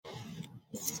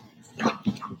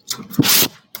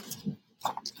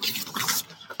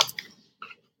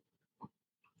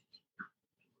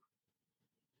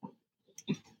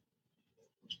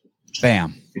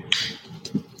Bam.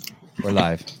 We're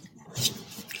live.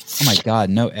 Oh my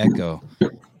God, no echo.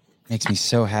 Makes me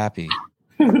so happy.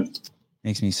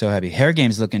 Makes me so happy. Hair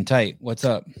game's looking tight. What's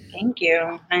up? Thank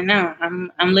you. I know.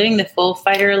 I'm living the full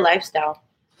fighter lifestyle.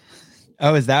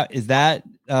 Oh, is that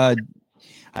I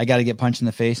got to get punched in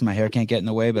the face and my hair can't get in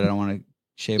the way, but I don't want to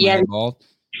shave my head bald.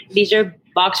 These are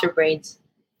boxer braids.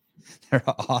 They're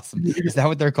awesome. Is that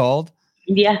what they're called?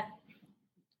 Yeah.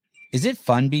 Is it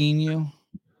fun being you?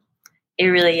 It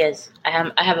really is. I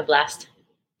have a blast.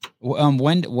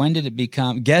 When did it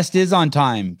become? Guest is on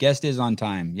time. Guest is on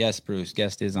time. Yes, Bruce.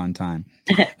 Guest is on time.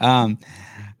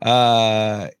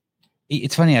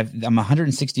 It's funny. I'm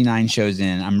 169 shows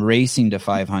in. I'm racing to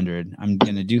 500. I'm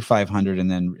gonna do 500 and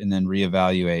then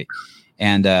reevaluate.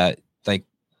 And like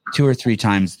 2 or 3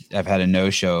 times I've had a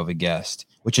no show of a guest,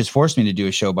 which has forced me to do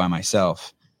a show by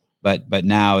myself. But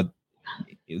now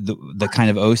the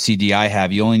kind of OCD I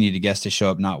have, you only need a guest to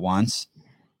show up not once.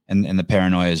 And the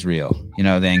paranoia is real, the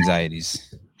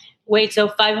anxieties. Wait, so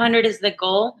 500 is the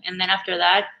goal. And then after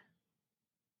that?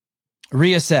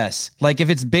 Reassess. Like if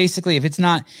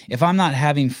I'm not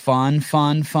having fun,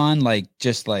 and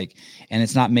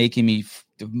it's not making me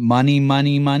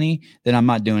money, then I'm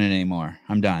not doing it anymore.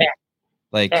 I'm done.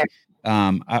 Fair. Fair.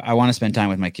 I want to spend time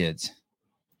with my kids.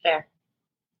 Fair.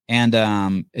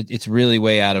 And it's really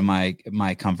way out of my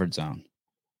comfort zone.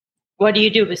 What do you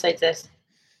do besides this?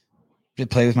 To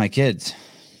play with my kids,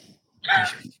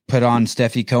 put on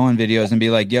Stefi Cohen videos and be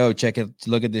like, yo, check it.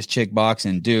 Look at this chick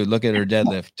boxing. Dude, look at her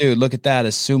deadlift. Dude, look at that. A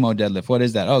sumo deadlift. What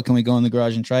is that? Oh, can we go in the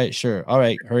garage and try it? Sure. All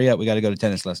right. Hurry up. We got to go to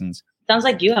tennis lessons. Sounds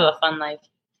like you have a fun life.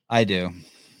 I do.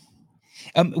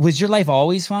 Was your life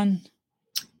always fun?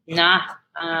 Nah.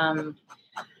 I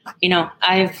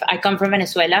come from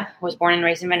Venezuela. Was born and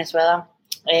raised in Venezuela.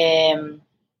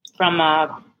 From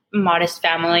a modest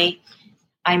family.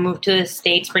 I moved to the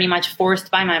States pretty much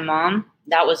forced by my mom.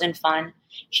 That wasn't fun.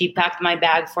 She packed my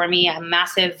bag for me, a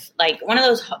massive, one of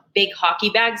those big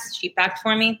hockey bags she packed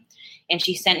for me. And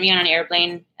she sent me on an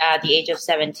airplane at the age of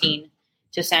 17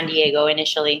 to San Diego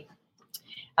initially.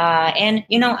 I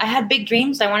had big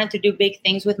dreams. I wanted to do big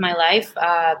things with my life,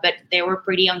 but they were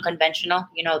pretty unconventional.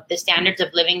 The standards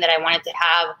of living that I wanted to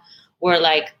have were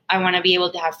I want to be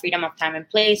able to have freedom of time and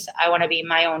place. I want to be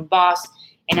my own boss,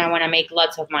 and I want to make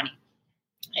lots of money.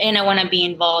 And I want to be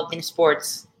involved in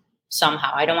sports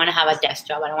somehow. I don't want to have a desk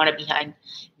job. I don't want to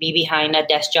be behind a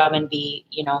desk job and be,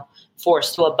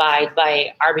 forced to abide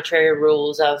by arbitrary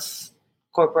rules of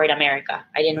corporate America.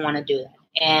 I didn't want to do that.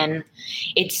 And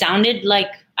it sounded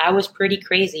like I was pretty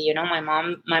crazy. My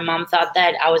mom thought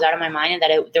that I was out of my mind and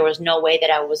that there was no way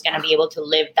that I was going to be able to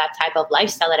live that type of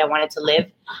lifestyle that I wanted to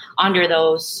live under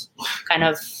those kind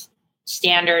of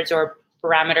standards or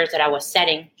parameters that I was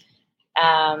setting.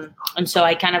 And so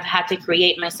I kind of had to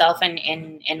create myself and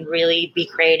really be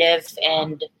creative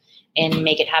and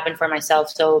make it happen for myself.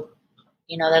 So,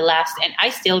 and I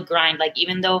still grind,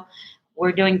 even though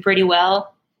we're doing pretty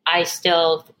well, I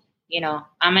still,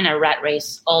 I'm in a rat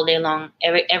race all day long.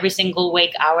 Every single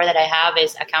wake hour that I have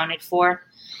is accounted for.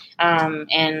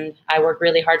 And I work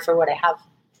really hard for what I have.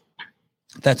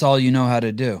 That's all you know how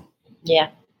to do. Yeah.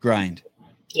 Grind.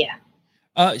 Yeah.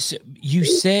 So you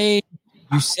say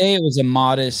it was a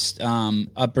modest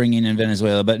upbringing in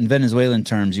Venezuela, but in Venezuelan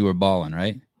terms, you were balling,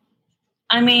 right?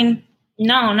 I mean,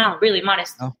 no, really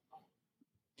modest. Oh.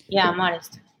 Yeah, I'm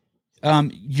modest.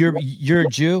 You're a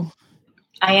Jew?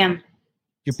 I am.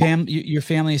 Your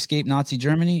family escaped Nazi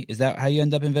Germany? Is that how you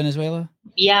end up in Venezuela?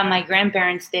 Yeah, my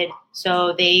grandparents did.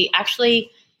 So they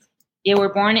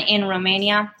were born in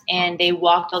Romania, and they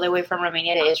walked all the way from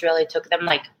Romania to Israel. It took them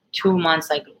 2 months,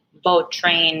 boat,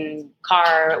 train,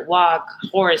 car, walk,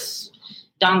 horse,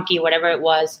 donkey, whatever it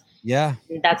was. Yeah.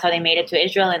 And that's how they made it to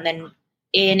Israel. And then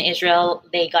in Israel,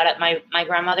 they got it. My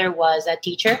grandmother was a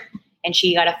teacher, and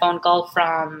she got a phone call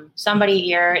from somebody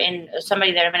there in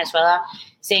Venezuela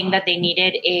saying that they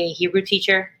needed a Hebrew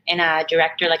teacher and a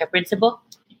director, like a principal.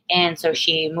 And so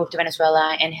she moved to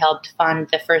Venezuela and helped fund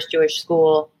the first Jewish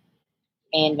school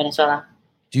in Venezuela.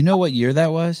 Do you know what year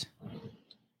that was?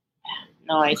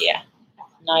 No idea.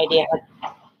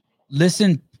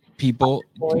 Listen, people,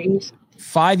 40s?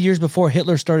 5 years before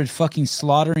Hitler started fucking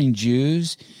slaughtering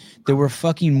Jews, there were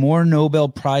fucking more Nobel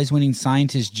Prize winning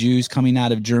scientist Jews coming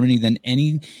out of Germany than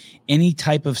any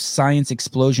type of science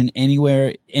explosion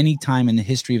anywhere, anytime in the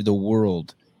history of the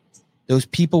world. Those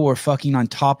people were fucking on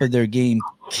top of their game,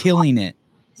 killing it,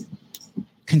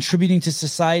 contributing to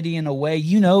society in a way,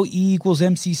 E equals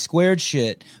MC squared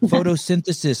shit,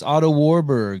 photosynthesis, Otto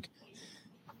Warburg.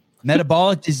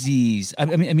 Metabolic disease. I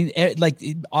mean,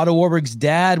 Otto Warburg's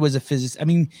dad was a physicist. I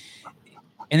mean,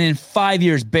 And then 5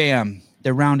 years, bam,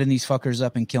 they're rounding these fuckers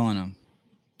up and killing them.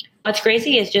 What's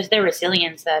crazy is just the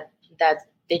resilience that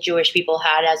the Jewish people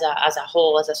had as a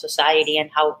whole, as a society, and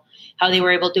how they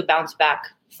were able to bounce back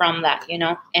from that,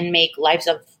 and make lives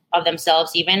of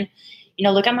themselves. Even,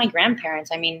 look at my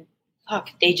grandparents. I mean, fuck,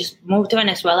 they just moved to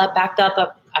Venezuela, packed up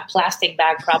a plastic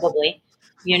bag probably,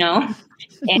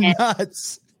 and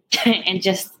Nuts. and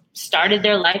just started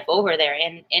their life over there.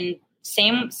 And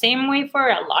same way for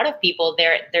a lot of people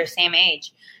their same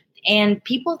age. And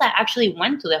people that actually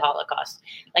went to the Holocaust,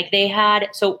 like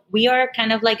so we are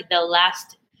kind of like the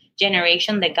last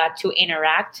generation that got to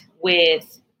interact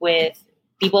with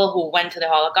people who went to the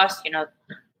Holocaust.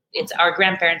 It's our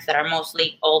grandparents that are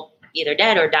mostly all either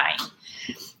dead or dying.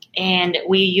 And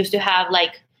we used to have,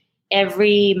 like,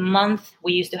 every month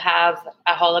we used to have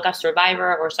a Holocaust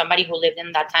survivor or somebody who lived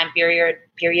in that time period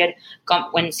come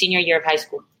when senior year of high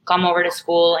school, come over to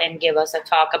school and give us a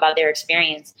talk about their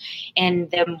experience.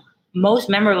 And the most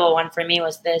memorable one for me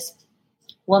was this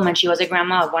woman. She was a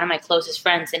grandma of one of my closest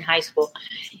friends in high school.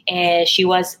 And she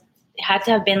had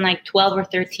to have been like 12 or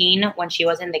 13 when she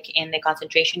was in the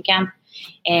concentration camp.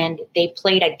 And they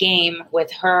played a game with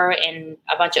her and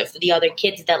a bunch of the other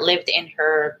kids that lived in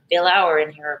her villa or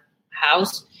in her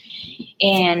house.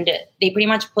 And they pretty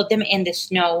much put them in the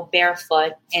snow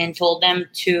barefoot and told them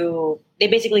they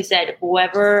basically said,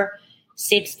 whoever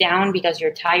sits down because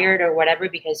you're tired or whatever,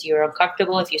 because you're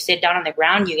uncomfortable, if you sit down on the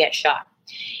ground, you get shot.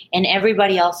 And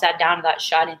everybody else sat down, got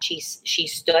shot, and she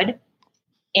stood.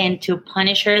 And to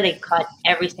punish her, they cut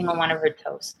every single one of her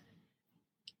toes.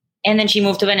 And then she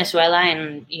moved to Venezuela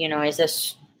and,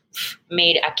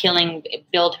 made a killing,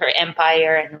 built her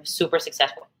empire, and was super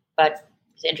successful. But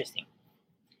it's interesting.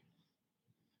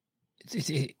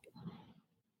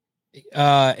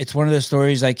 It's one of those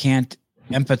stories I can't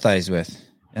empathize with.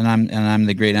 And I'm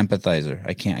the great empathizer.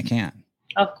 I can't.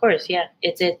 Of course, yeah.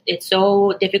 It's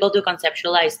so difficult to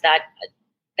conceptualize that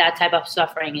type of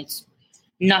suffering. It's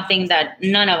nothing that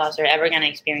none of us are ever going to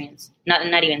experience.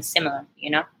 Not even similar,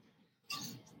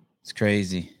 It's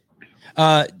crazy.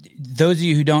 Those of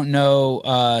you who don't know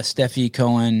Stefi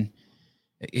Cohen,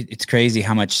 it's crazy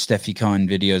how much Stefi Cohen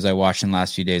videos I watched in the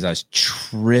last few days. I was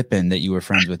tripping that you were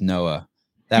friends with Noah.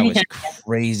 That was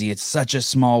crazy. It's such a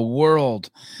small world.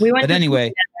 But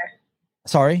anyway,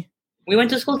 sorry? We went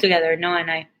to school together, Noah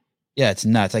and I. Yeah, it's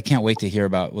nuts. I can't wait to hear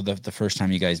about the first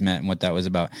time you guys met and what that was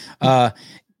about.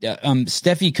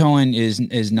 Stefi Cohen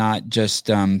is not just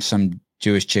some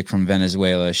Jewish chick from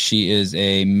Venezuela. She is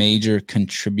a major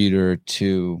contributor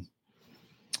to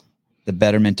the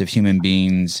betterment of human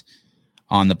beings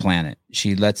on the planet.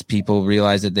 She lets people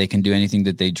realize that they can do anything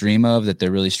that they dream of, that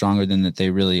they're really stronger than that they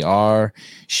really are.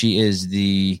 She is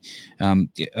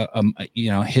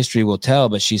history will tell,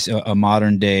 but she's a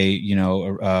modern day,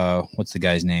 what's the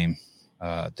guy's name?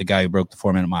 The guy who broke the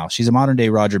 4-minute mile. She's a modern day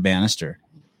Roger Bannister.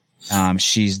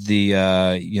 She's the,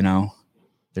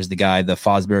 there's the guy, the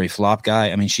Fosbury Flop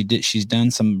guy. I mean, she's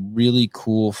done some really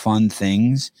cool, fun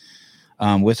things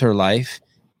with her life.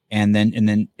 And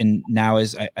now I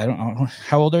don't know,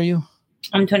 how old are you?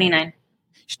 I'm 29.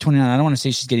 She's 29. I don't want to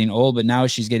say she's getting old, but now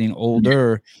as she's getting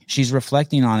older, she's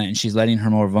reflecting on it and she's letting her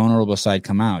more vulnerable side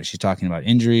come out. She's talking about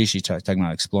injuries. She's talking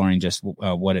about exploring just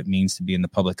what it means to be in the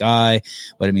public eye,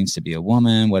 what it means to be a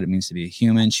woman, what it means to be a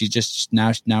human. She's just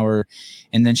now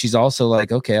and then she's also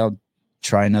like, okay, I'll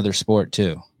try another sport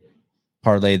too.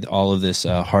 Parlay all of this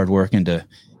hard work into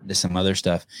some other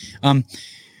stuff. Are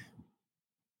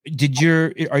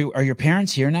your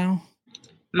parents here now?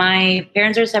 My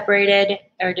parents are separated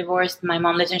or divorced. My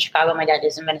mom lives in Chicago. My dad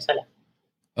lives in Venezuela.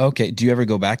 Okay. Do you ever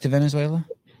go back to Venezuela?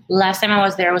 Last time I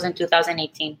was there was in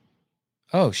 2018.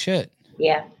 Oh, shit.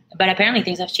 Yeah. But apparently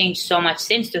things have changed so much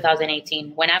since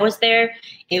 2018. When I was there,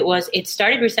 it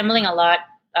started resembling a lot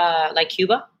like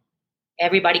Cuba.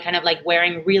 Everybody kind of like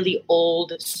wearing really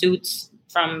old suits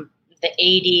from the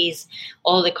 80s.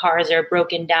 All the cars are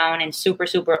broken down and super,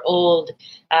 super old.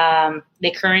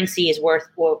 The currency is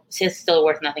it's still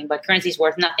worth nothing, but currency is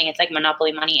worth nothing. It's like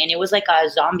monopoly money. And it was like a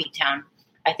zombie town.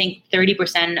 I think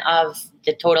 30% of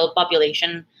the total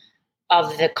population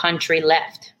of the country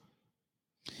left.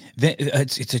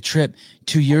 It's a trip.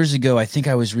 2 years ago, I think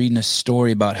I was reading a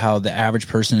story about how the average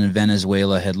person in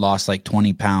Venezuela had lost like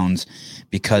 20 pounds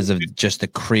because of just the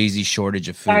crazy shortage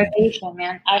of food. Starvation,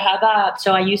 man.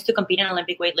 So I used to compete in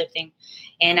Olympic weightlifting,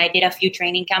 and I did a few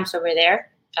training camps over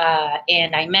there.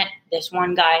 And I met this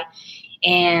one guy,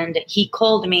 and he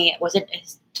called me. Was it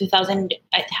 2000?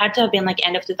 It had to have been like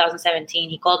end of 2017.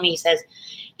 He called me. He says,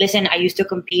 "Listen, I used to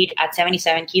compete at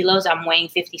 77 kilos. I'm weighing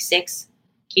 56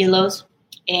 kilos.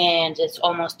 and it's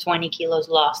almost 20 kilos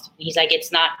lost. He's like,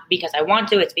 it's not because I want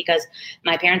to, it's because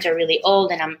my parents are really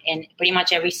old, and pretty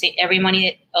much every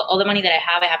money, all the money that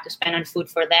I have to spend on food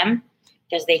for them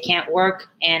because they can't work,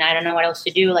 and I don't know what else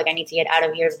to do. Like, I need to get out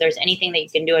of here. If there's anything that you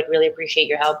can do, I'd really appreciate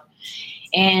your help.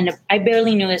 And I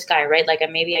barely knew this guy, right? Like,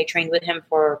 maybe I trained with him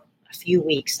for a few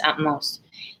weeks at most.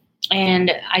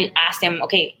 And I asked him,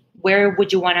 okay, where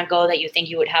would you want to go that you think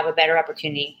you would have a better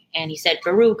opportunity? And he said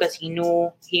Peru, because he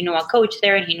knew a coach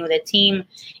there, and he knew the team,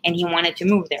 and he wanted to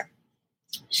move there.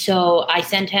 So I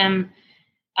sent him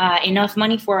enough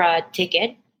money for an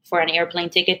airplane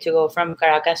ticket to go from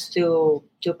Caracas to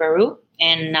Peru,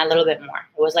 and a little bit more.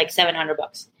 It was like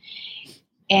 $700.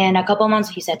 And a couple months,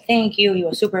 he said, thank you. He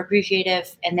was super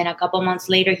appreciative. And then a couple months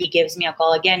later, he gives me a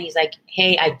call again. He's like,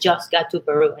 hey, I just got to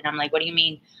Peru. And I'm like, what do you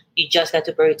mean you just got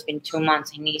to Peru? It's been 2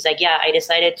 months. And he's like, yeah, I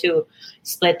decided to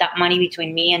split that money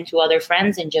between me and 2 other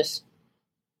friends and just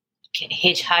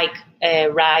hitchhike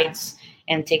rides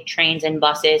and take trains and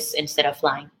buses instead of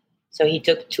flying. So he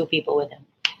took 2 people with him.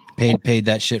 Paid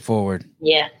that shit forward.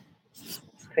 Yeah.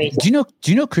 Crazy. Do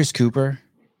you know Chris Cooper?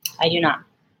 I do not.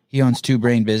 He owns Two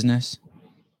Brain Business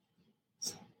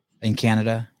in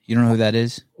Canada. You don't know who that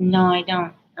is? No, I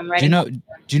don't. I'm ready. Do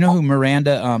you know who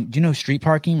Miranda? Do you know Street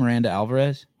Parking? Miranda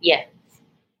Alvarez? Yeah.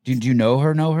 Do you know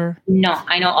her? No,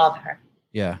 I know of her.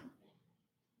 Yeah.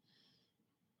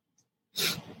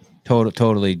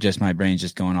 Totally. Just my brain's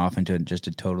just going off into just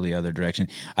a totally other direction.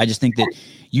 I just think that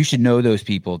you should know those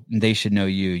people, and they should know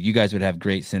you. You guys would have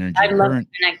great synergy. I'd love to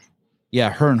connect.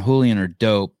 Yeah, her and Julian are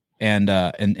dope. And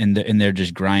they're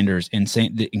just grinders. And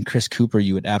Chris Cooper,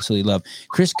 you would absolutely love.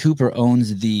 Chris Cooper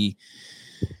owns the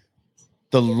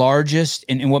largest,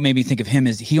 and what made me think of him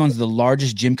is he owns the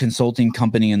largest gym consulting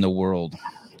company in the world,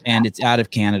 and it's out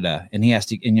of Canada. And he has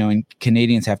to, and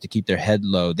Canadians have to keep their head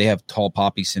low. They have tall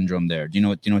poppy syndrome there. Do you know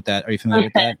what that? Are you familiar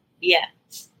with that? Yeah.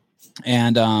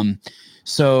 And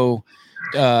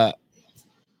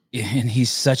and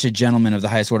he's such a gentleman of the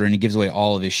highest order, and he gives away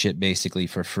all of his shit basically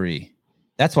for free.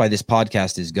 That's why this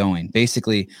podcast is going.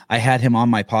 Basically, I had him on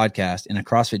my podcast in a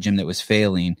CrossFit gym that was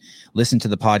failing, listened to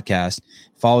the podcast,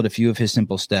 followed a few of his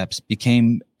simple steps,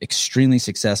 became extremely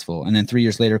successful. And then 3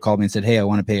 years later called me and said, hey, I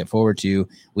want to pay it forward to you.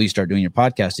 Will you start doing your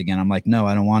podcast again? I'm like, no,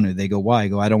 I don't want to. They go, why? I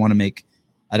go, I don't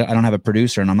have a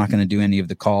producer, and I'm not going to do any of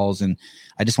the calls. And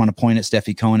I just want to point at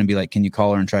Stefi Cohen and be like, can you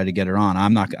call her and try to get her on?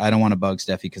 I don't want to bug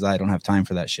Stefi because I don't have time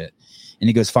for that shit. And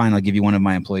he goes, fine, I'll give you one of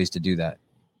my employees to do that.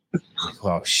 Like,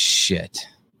 oh shit.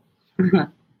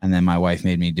 And then my wife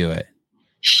made me do it.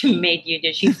 She made you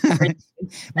do. She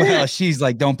well, she's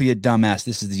like, don't be a dumbass.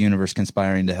 This is the universe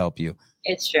conspiring to help you.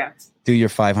 It's true. Do your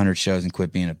 500 shows and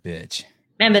quit being a bitch.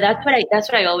 Man, but that's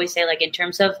what I always say, like in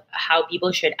terms of how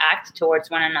people should act towards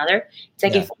one another. It's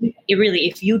like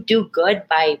if you do good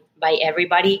by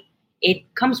everybody,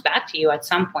 it comes back to you at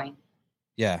some point.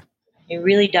 Yeah. It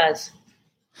really does.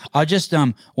 I'll just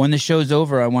when the show's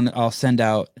over, I'll send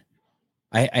out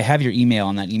I have your email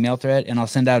on that email thread, and I'll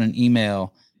send out an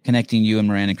email connecting you and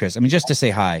Miranda and Chris. I mean, just to say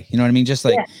hi. You know what I mean? Just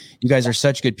like you guys are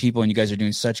such good people, and you guys are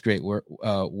doing such great work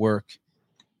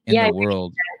in the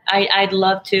world. I'd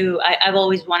love to. I've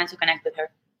always wanted to connect with her.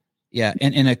 Yeah,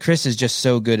 and Chris is just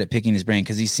so good at picking his brain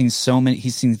because he's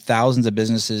seen thousands of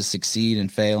businesses succeed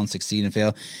and fail and succeed and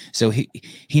fail. So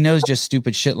he knows just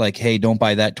stupid shit like, hey, don't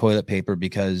buy that toilet paper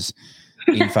because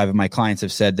 85 of my clients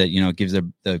have said that, it gives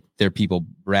their people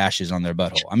rashes on their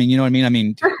butthole. I mean, you know what I mean? I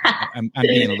mean, I'm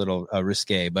being a little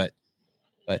risque, but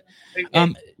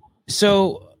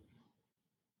so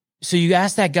you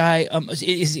asked that guy,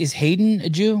 is Hayden a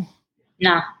Jew?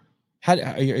 No.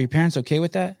 Are your parents okay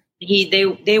with that?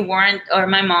 They weren't, or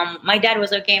my dad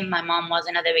was okay. My mom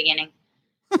wasn't at the beginning,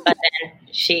 but then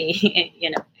she,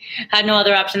 had no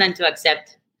other option than to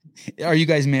accept. Are you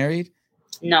guys married?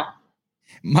 No.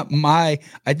 I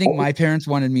think my parents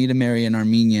wanted me to marry an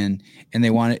Armenian,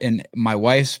 and my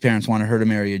wife's parents wanted her to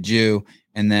marry a Jew.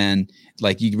 And then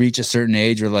like you reach a certain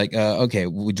age, we're like, okay,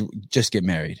 just get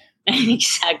married.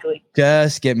 Exactly.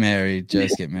 Just get married.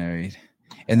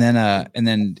 And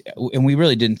then we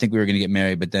really didn't think we were going to get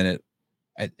married, but then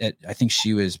I think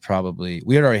she was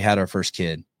we had already had our first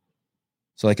kid.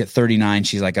 So like at 39,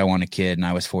 she's like, I want a kid. And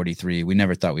I was 43. We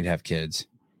never thought we'd have kids.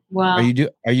 Wow. Are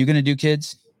you going to do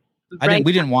kids?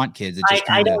 We didn't want kids.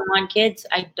 I don't want kids.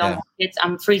 I don't want kids.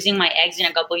 I'm freezing my eggs in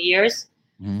a couple of years,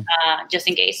 just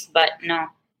in case, but no.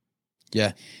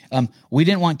 Yeah. We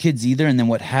didn't want kids either. And then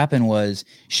what happened was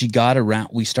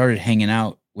we started hanging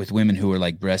out with women who were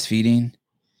like breastfeeding,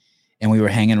 and we were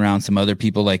hanging around some other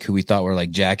people like who we thought were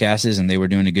like jackasses, and they were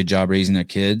doing a good job raising their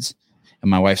kids. And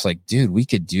my wife's like, dude, we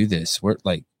could do this. We're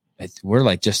like, we're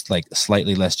like just like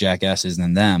slightly less jackasses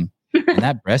than them. And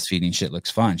that breastfeeding shit looks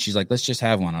fun. She's like, let's just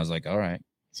have one. I was like, all right.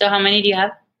 So how many do you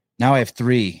have? Now I have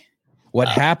 3. What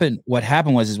happened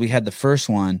was we had the first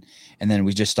one and then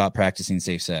we just stopped practicing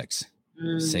safe sex.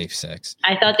 Safe sex.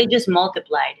 I thought they just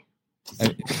multiplied.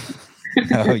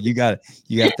 No, you have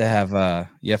to have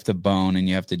you have to bone and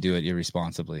you have to do it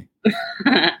irresponsibly.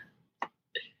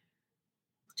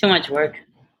 Too much work.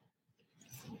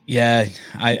 Yeah,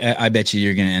 I bet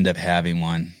you're gonna end up having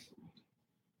one.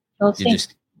 We'll see.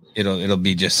 It'll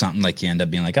be just something like you end up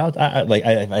being like,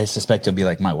 I suspect it'll be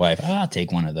like my wife. I'll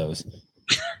take one of those.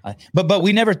 But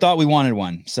we never thought we wanted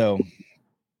one. So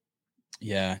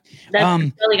yeah.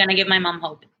 That's really gonna give my mom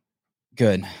hope.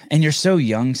 Good. And you're so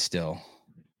young still.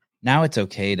 Now it's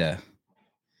okay to.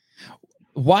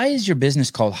 Why is your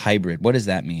business called hybrid? What does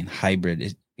that mean?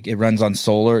 Hybrid. It runs on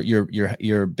solar.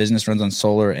 Your business runs on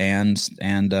solar and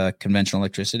conventional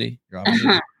electricity.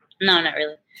 No, not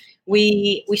really.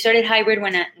 We started hybrid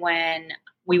when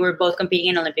we were both competing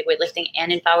in Olympic weightlifting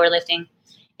and in powerlifting,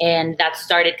 and that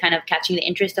started kind of catching the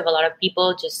interest of a lot of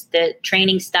people. Just the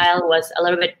training style was a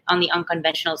little bit on the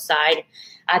unconventional side.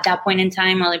 At that point in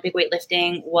time, Olympic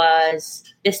weightlifting was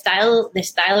the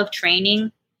style of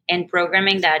training and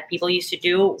programming that people used to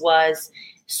do was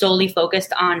solely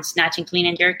focused on snatch and clean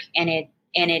and jerk, and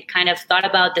it kind of thought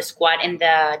about the squat and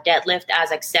the deadlift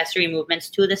as accessory movements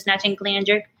to the snatch and clean and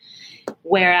jerk,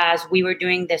 whereas we were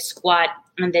doing the squat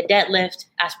and the deadlift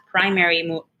as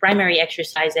primary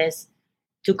exercises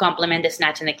to complement the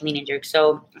snatch and the clean and jerk.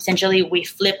 So essentially we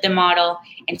flipped the model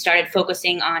and started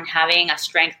focusing on having a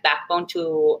strength backbone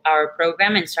to our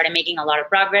program and started making a lot of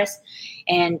progress.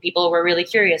 And people were really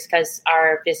curious because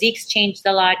our physiques changed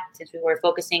a lot since we were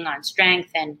focusing on strength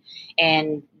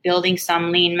and building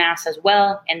some lean mass as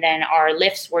well. And then our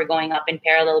lifts were going up in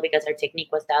parallel because our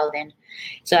technique was dialed in.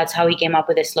 So that's how we came up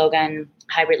with the slogan,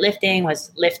 hybrid lifting,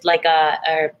 was look like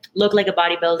a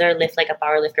bodybuilder, lift like a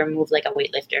power lifter, move like a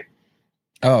weightlifter.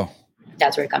 Oh,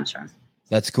 that's where it comes from.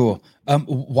 That's cool.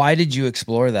 Why did you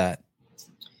explore that?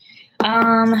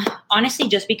 Honestly,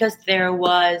 just because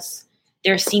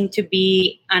there seemed to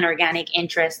be an organic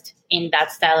interest in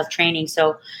that style of training.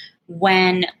 So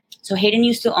Hayden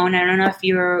used to own, I don't know if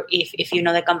you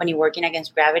know the company Working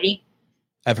Against Gravity.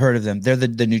 I've heard of them. They're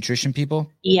the nutrition people?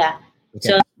 Yeah. Okay.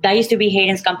 So that used to be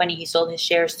Hayden's company. He sold his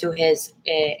shares to his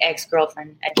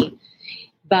ex-girlfriend, Adi.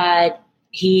 But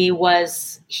he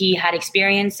had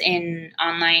experience in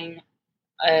online,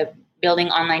 building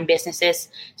online businesses.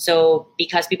 So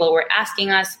because people were asking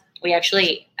us, we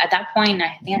actually, at that point,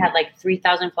 I think I had like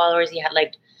 3,000 followers. He had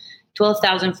like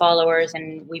 12,000 followers.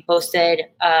 And we posted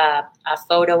a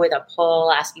photo with a poll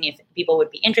asking if people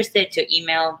would be interested to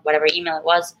email, whatever email it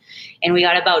was. And we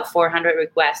got about 400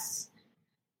 requests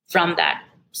from that.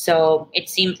 So it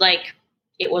seemed like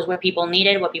it was what people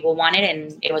needed, what people wanted,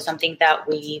 and it was something that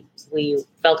we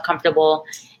felt comfortable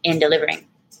in delivering.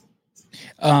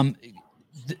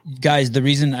 Guys, the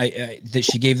reason that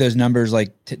she gave those numbers,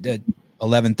 like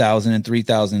 11,000 and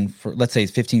 3,000 for, let's say,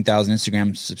 15,000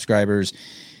 Instagram subscribers,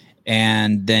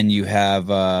 and then you have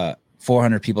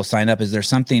 400 people sign up. Is there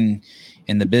something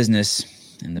in the business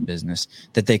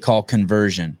that they call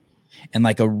conversion? And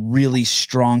like a really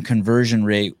strong conversion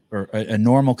rate or a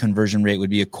normal conversion rate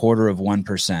would be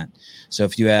 1/4%. So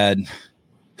if you had,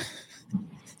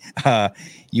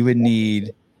 you would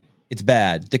need, it's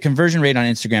bad. The conversion rate on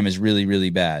Instagram is really, really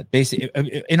bad. Basically,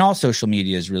 in all social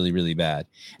media is really, really bad.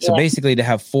 So basically to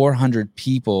have 400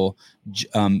 people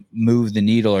move the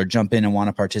needle or jump in and want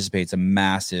to participate, it's a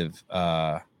massive,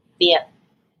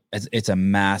 it's a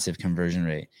massive conversion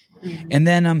rate. Mm-hmm. And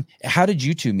then how did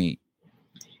you two meet?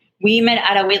 We met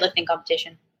at a weightlifting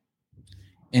competition.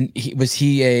 And was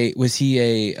he a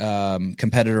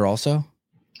competitor also?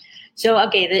 So,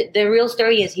 okay, the real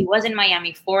story is he was in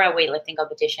Miami for a weightlifting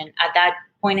competition. At that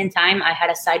point in time, I had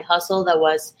a side hustle I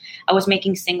was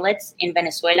making singlets in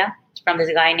Venezuela from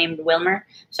this guy named Wilmer.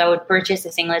 So I would purchase the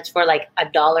singlets for like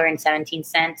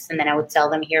 $1.17, and then I would sell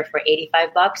them here for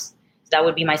 $85. So that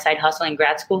would be my side hustle in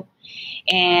grad school.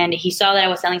 And he saw that I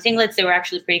was selling singlets. They were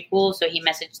actually pretty cool. So he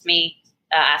messaged me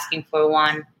asking for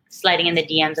one, sliding in the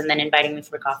DMs, and then inviting me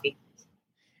for coffee.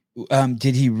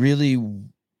 Did he really?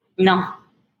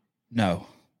 No.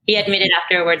 He admitted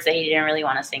afterwards that he didn't really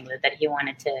want a singlet, that he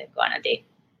wanted to go on a date.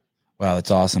 Wow, that's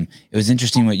awesome. It was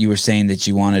interesting what you were saying that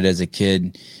you wanted as a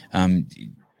kid.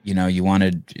 You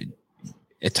wanted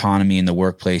autonomy in the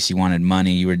workplace. You wanted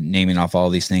money. You were naming off all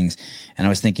these things. And I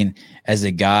was thinking, as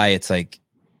a guy, it's like,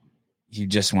 you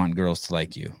just want girls to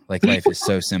like you. Like, life is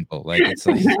so simple. Like, it's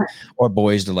like, or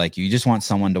boys to like you. You just want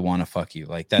someone to want to fuck you.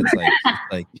 Like, that's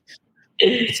like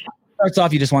starts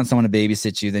off, you just want someone to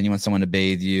babysit you, then you want someone to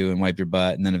bathe you and wipe your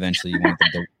butt, and then eventually you want them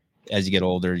to, as you get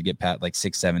older, you get pat like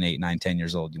 6, 7, 8, 9, 10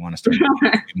 years old, you want to start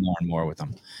doing more and more with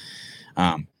them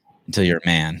until you're a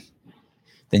man.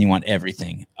 Then you want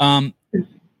everything. And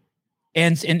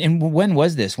when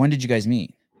was this? When did you guys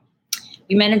meet?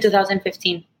 We met in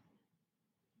 2015.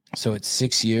 So it's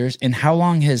 6 years. And how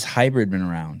long has hybrid been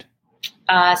around?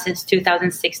 Since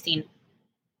 2016.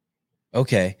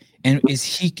 Okay. And is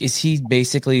he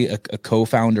basically a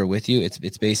co-founder with you?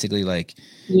 It's basically like,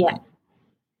 yeah.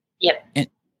 Yep.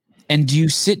 And do you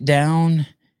sit down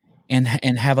and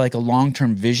have like a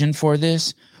long-term vision for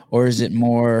this, or is it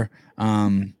more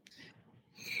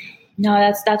No,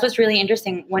 that's what's really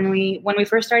interesting. When we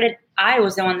first started, I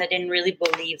was the one that didn't really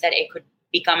believe that it could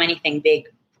become anything big.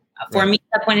 For me, at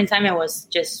that point in time, it was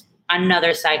just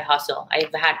another side hustle.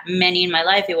 I've had many in my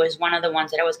life. It was one of the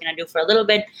ones that I was going to do for a little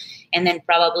bit and then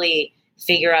probably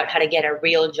figure out how to get a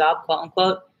real job, quote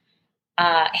unquote.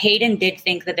 Hayden did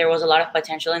think that there was a lot of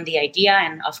potential in the idea.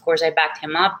 And of course, I backed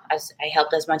him up as I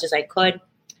helped as much as I could.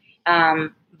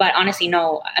 But honestly,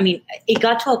 no, I mean, it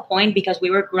got to a point because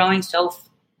we were growing so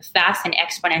fast and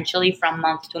exponentially from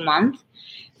month to month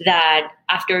that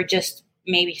after just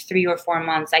maybe 3 or 4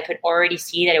 months, I could already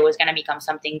see that it was going to become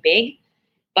something big,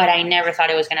 but I never thought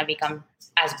it was going to become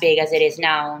as big as it is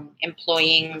now,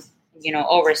 employing,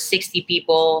 over 60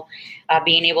 people,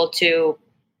 being able to,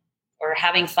 or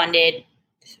having funded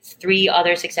 3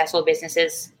 other successful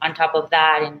businesses on top of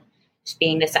that, and just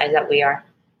being the size that we are.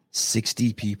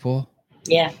 60 people?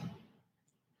 Yeah.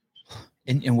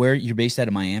 And where you're based out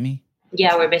of Miami?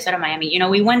 Yeah, we're based out of Miami.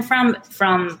 We went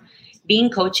from being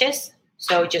coaches,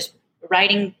 so just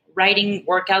writing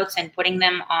workouts and putting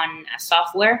them on a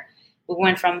software. We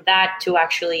went from that to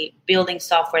actually building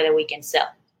software that we can sell.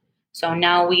 So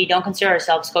now we don't consider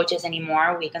ourselves coaches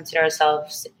anymore. We consider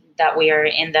ourselves that we are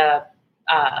in the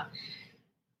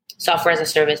software as a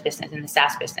service business, in the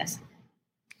SaaS business.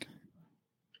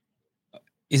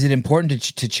 Is it important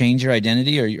to change your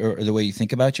identity or the way you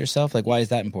think about yourself? Like, why is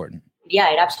that important? Yeah,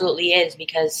 it absolutely is,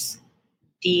 because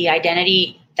the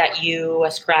identity that you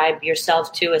ascribe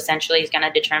yourself to essentially is going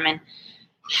to determine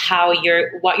what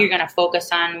you're going to focus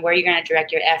on, where you're going to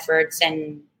direct your efforts,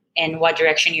 and what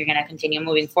direction you're going to continue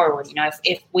moving forward.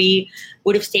 If we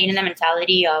would have stayed in the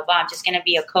mentality of, I'm just going to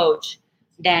be a coach,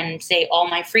 then say all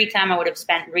my free time I would have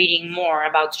spent reading more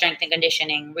about strength and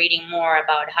conditioning, reading more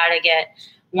about how to get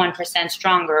 1%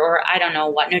 stronger, or I don't know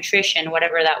what, nutrition,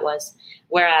 whatever that was.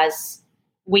 Whereas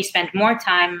we spent more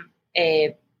time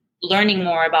learning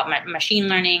more about machine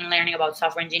learning, learning about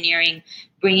software engineering,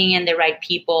 bringing in the right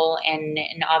people, and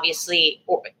obviously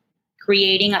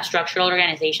creating a structural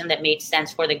organization that made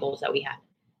sense for the goals that we had.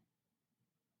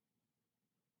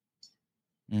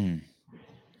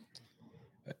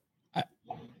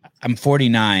 I'm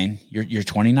 49. You're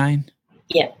 29?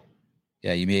 Yeah.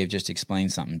 Yeah, you may have just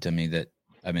explained something to me that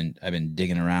I've been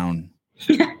digging around,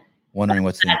 wondering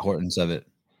what's the importance of it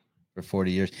for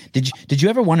 40 years. Did you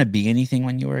ever want to be anything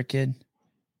when you were a kid?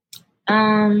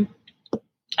 I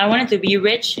wanted to be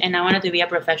rich, and I wanted to be a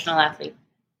professional athlete.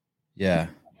 Yeah.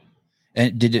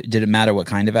 And did it matter what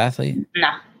kind of athlete?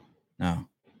 No.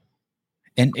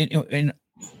 And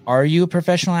are you a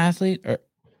professional athlete? Or?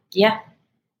 Yeah.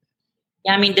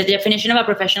 Yeah. I mean, the definition of a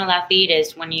professional athlete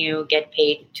is when you get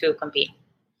paid to compete.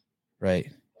 Right.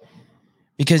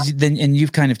 Because then, and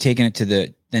you've kind of taken it to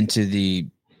the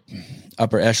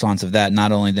upper echelons of that.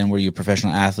 Not only then were you a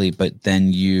professional athlete, but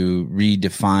then you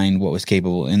redefined what was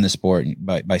capable in the sport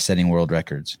by setting world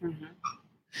records. Mm-hmm.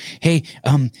 Hey,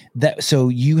 so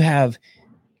you have,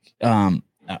 I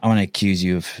want to accuse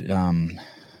you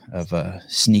of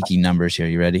sneaky numbers here.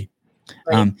 You ready?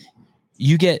 Right.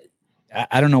 You get,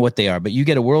 I don't know what they are, but you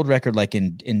get a world record like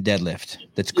in deadlift.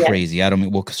 That's crazy. Yeah.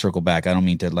 We'll circle back. I don't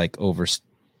mean to like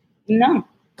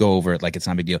go over it like it's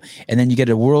not a big deal. And then you get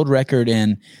a world record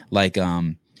in like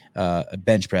a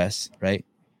bench press, right?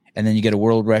 And then you get a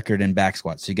world record in back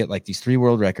squats. So you get like these 3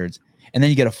 world records. And then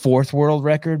you get a 4th world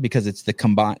record because it's the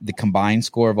combined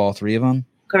score of all 3 of them.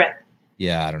 Correct.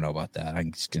 Yeah, I don't know about that.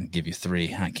 I'm just gonna give you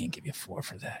 3. I can't give you 4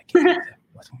 for that.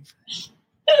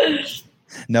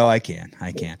 No, I can.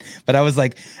 But I was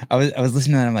like, I was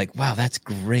listening to that. I'm like, wow, that's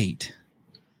great.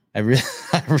 I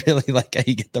really like how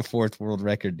you get the 4th world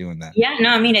record doing that. Yeah,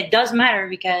 no, I mean, it does matter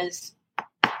because,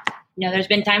 there's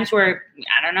been times where,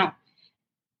 I don't know,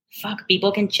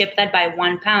 people can chip that by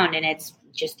 1 pound, and it's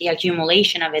just the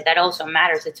accumulation of it. That also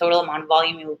matters. The total amount of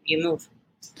volume you move.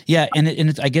 Yeah. And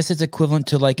it's, I guess it's equivalent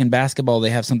to like in basketball, they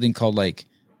have something called like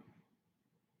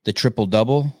the triple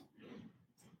double.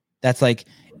 That's like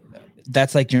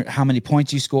how many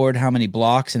points you scored, how many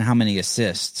blocks, and how many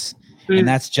assists. And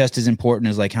that's just as important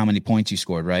as like how many points you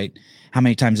scored, right? How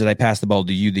many times did I pass the ball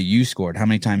to you that you scored? How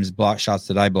many times block shots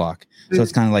did I block? So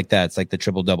it's kind of like that. It's like the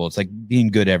triple double. It's like being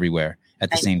good everywhere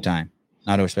at the same time.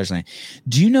 Not especially.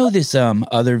 Do you know this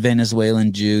other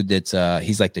Venezuelan Jew that's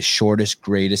he's like the shortest,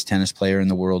 greatest tennis player in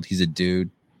the world? He's a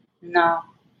dude. No.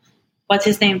 What's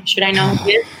his name? Should I know who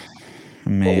he is?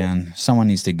 Man, someone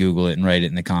needs to Google it and write it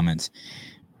in the comments.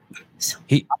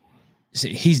 He's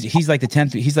like the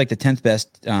 10th. He's like the 10th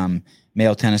best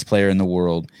male tennis player in the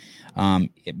world.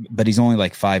 But he's only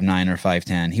like 5'9" or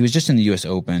 5'10". He was just in the U.S.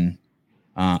 Open.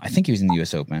 I think he was in the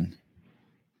U.S. Open.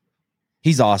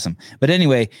 He's awesome. But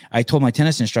anyway, I told my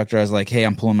tennis instructor, I was like, hey,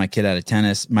 I'm pulling my kid out of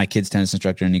tennis, my kid's tennis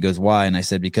instructor. And he goes, why? And I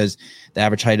said, because the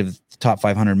average height of the top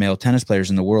 500 male tennis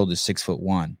players in the world is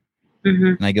 6'1".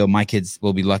 And I go, my kids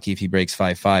will be lucky if he breaks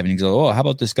 5'5". And he goes, oh, how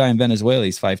about this guy in Venezuela?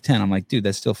 He's 5'10". I'm like, dude,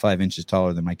 that's still 5 inches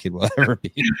taller than my kid will ever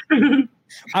be.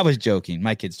 I was joking.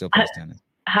 My kid still plays tennis.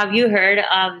 Have you heard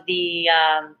of the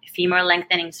femur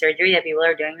lengthening surgery that people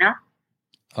are doing now?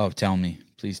 Oh, tell me.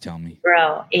 Please tell me.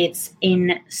 Bro, it's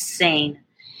insane.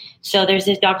 So there's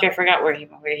this doctor, I forgot where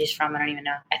he's from. I don't even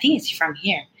know. I think he's from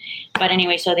here. But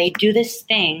anyway, so they do this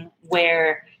thing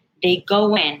where they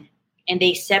go in and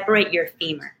they separate your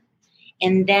femur.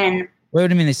 And then... What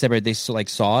do you mean they separate? They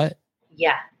saw it?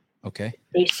 Yeah. Okay.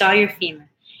 They saw your femur.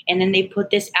 And then they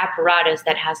put this apparatus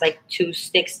that has like 2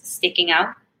 sticks sticking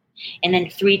out. And then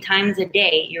 3 times a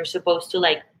day, you're supposed to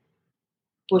like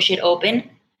push it open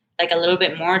like a little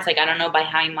bit more. It's like, I don't know by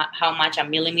how much, a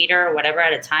millimeter or whatever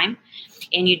at a time.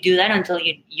 And you do that until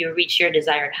you reach your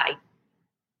desired height.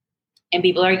 And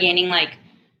people are gaining like,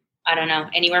 I don't know,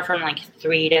 anywhere from like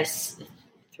 3 to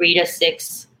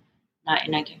 6,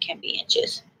 and I can't be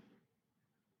inches.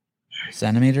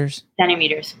 Centimeters?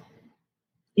 Centimeters.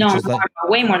 No,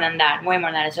 way more than that. Way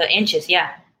more than that. So inches,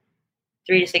 yeah.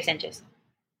 3 to 6 inches.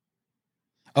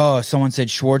 Oh, someone said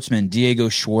Diego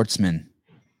Schwartzman.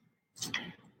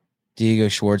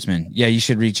 Yeah, you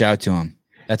should reach out to him.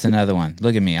 That's another one.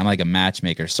 Look at me. I'm like a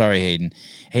matchmaker. Sorry, Hayden.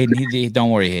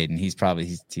 Don't worry, Hayden. He's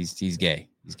probably he's gay.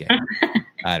 He's gay.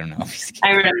 I don't know if he's gay.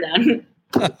 I wrote him down.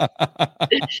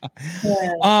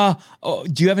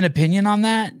 Do you have an opinion on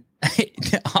that?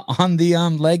 On the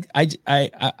leg?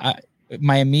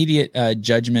 My immediate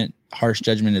harsh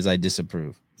judgment is I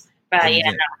disapprove. Right,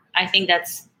 yeah, no. I think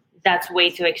that's way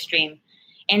too extreme.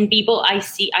 And people I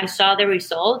saw the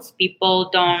results, people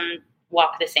don't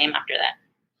walk the same after that.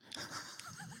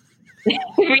 They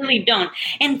really don't.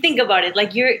 And think about it,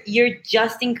 like you're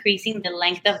just increasing the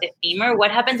length of the femur.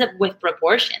 What happens with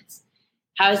proportions?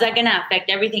 How is that going to affect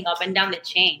everything up and down the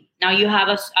chain? Now you have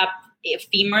a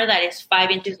femur that is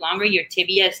 5 inches longer. Your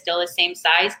tibia is still the same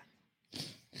size.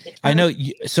 I know.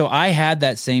 So I had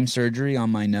that same surgery on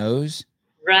my nose.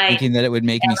 Right. Thinking that it would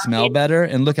make me smell better.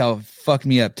 And look how it fucked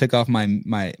me up. Took off all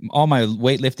my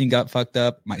weightlifting got fucked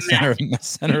up. My center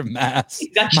of mass.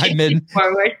 My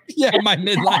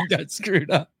midline got screwed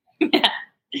up.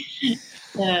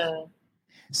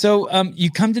 So you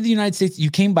come to the United States.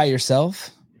 You came by yourself?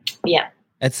 Yeah.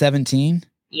 At 17?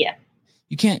 Yeah.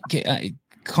 You can't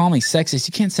call me sexist.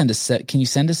 You can't can you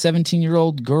send a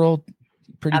 17-year-old girl,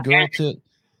 pretty girl to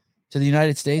the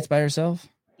United States by herself?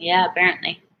 Yeah,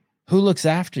 apparently. Who looks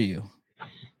after you?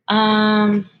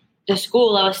 The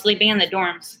school. I was sleeping in the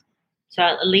dorms. So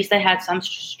at least I had some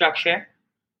structure.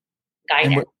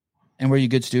 Guidance. And were you a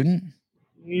good student?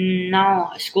 No.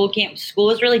 School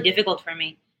was really difficult for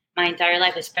me my entire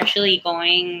life, especially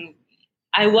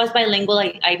I was bilingual.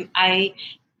 I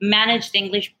managed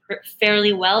English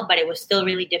fairly well, but it was still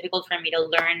really difficult for me to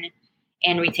learn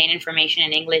and retain information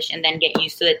in English and then get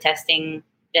used to the testing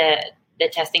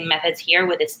methods here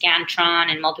with the Scantron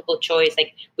and multiple choice.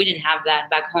 Like we didn't have that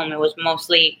back home. It was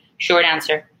mostly short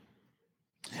answer.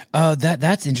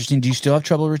 That's interesting. Do you still have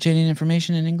trouble retaining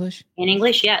information in English? In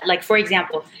English, yeah. Like for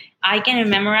example, I can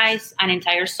memorize an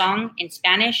entire song in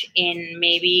Spanish in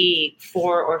maybe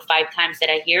 4 or 5 times that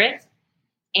I hear it.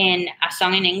 And a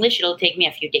song in English, it'll take me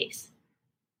a few days.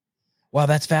 Wow,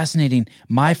 that's fascinating.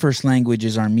 My first language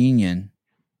is Armenian.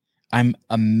 I'm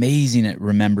amazing at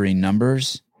remembering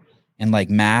numbers and like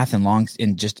math and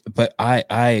but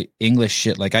I English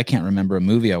shit, like I can't remember a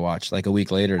movie I watched like a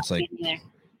week later. It's like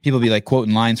people be like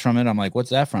quoting lines from it. I'm like, what's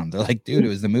that from? They're like, dude, it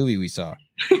was the movie we saw.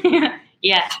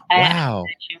 Yeah. Wow.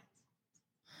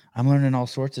 I'm learning all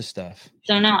sorts of stuff.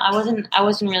 So no, I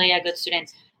wasn't really a good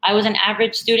student. I was an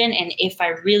average student, and if I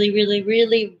really, really,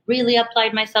 really, really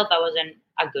applied myself, I wasn't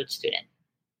a good student.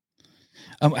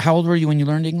 How old were you when you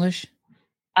learned English?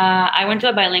 I went to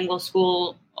a bilingual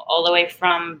school all the way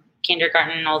from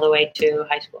kindergarten all the way to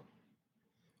high school.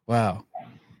 Wow.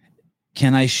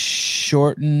 Can I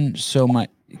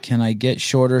get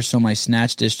shorter so my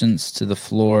snatch distance to the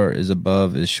floor is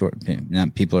above is short? Now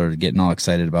people are getting all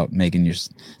excited about making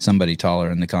somebody taller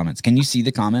in the comments. Can you see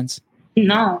the comments?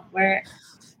 No,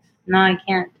 I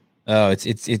can't. Oh, it's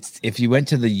if you go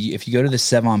to the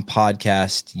Sevon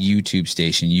podcast YouTube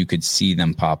station, you could see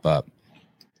them pop up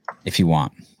if you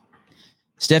want.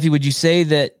 Stefi, would you say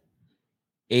that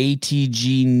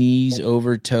ATG knees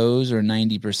over toes or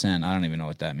 90%? I don't even know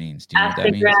what that means. Do you know what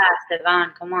that means? Grass,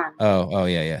 Devon, come on. Oh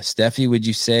yeah. Stefi, would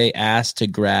you say ass to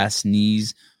grass,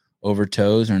 knees over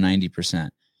toes or 90%?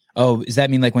 Oh, does that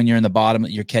mean like when you're in the bottom,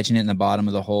 you're catching it in the bottom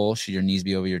of the hole, should your knees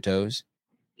be over your toes?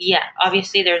 Yeah,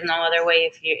 obviously there's no other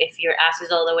way. If your ass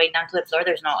is all the way down to the floor,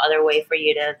 there's no other way for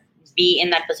you to be in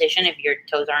that position if your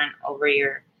toes aren't over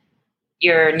your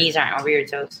knees aren't over your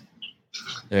toes.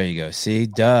 There you go. See,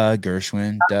 duh,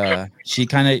 Gershwin, duh. She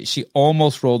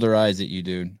almost rolled her eyes at you,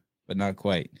 dude, but not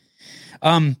quite.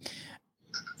 In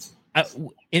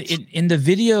the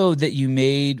video that you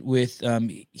made with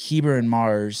Heber and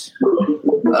Mars.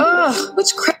 Oh,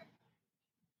 what's crazy?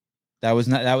 That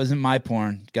wasn't my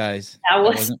porn, guys. That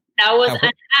was an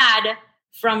ad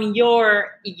from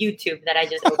your YouTube that I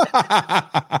just opened.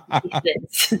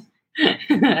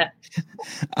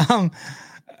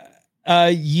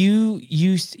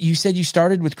 You said you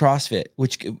started with CrossFit,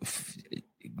 which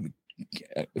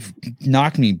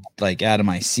knocked me like out of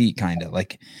my seat, kind of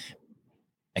like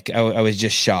I was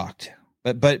just shocked.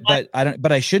 But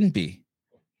I shouldn't be.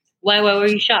 Why were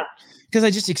you shocked? Because I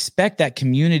just expect that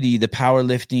community, the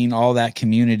powerlifting, all that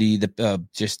community,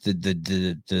 just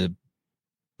the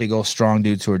big old strong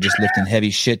dudes who are just lifting heavy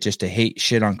shit just to hate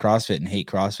shit on CrossFit and hate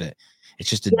CrossFit. It's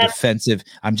just a defensive.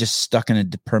 I'm just stuck in a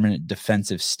permanent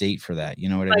defensive state for that. You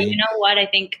know what I mean? You know what? I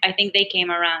think they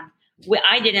came around.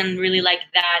 I didn't really like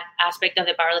that aspect of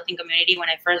the powerlifting community when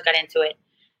I first got into it.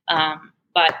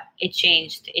 But it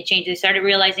changed. I started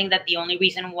realizing that the only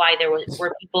reason why there were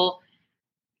people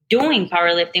doing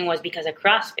powerlifting was because of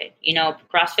CrossFit. You know,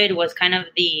 CrossFit was kind of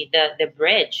the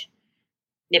bridge.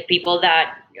 The people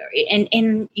that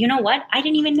and you know what? I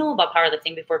didn't even know about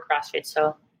powerlifting before CrossFit.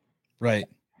 So right.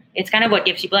 It's kind of what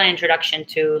gives people an introduction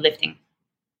to lifting.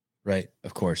 Right,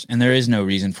 of course. And there is no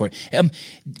reason for it.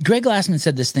 Greg Glassman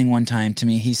said this thing one time to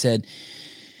me. He said,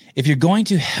 if you're going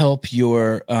to help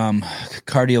your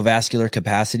cardiovascular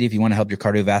capacity, if you want to help your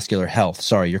cardiovascular health,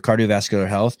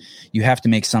 you have to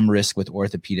make some risk with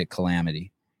orthopedic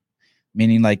calamity.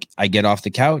 Meaning like I get off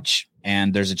the couch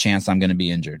and there's a chance I'm going to be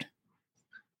injured.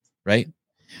 Right?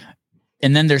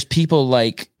 And then there's people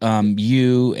like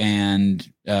you and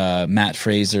Matt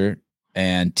Fraser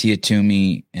and Tia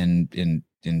Toomey and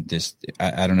this.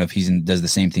 I don't know if does the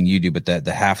same thing you do, but the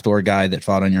half door guy that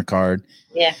fought on your card.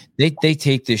 Yeah, they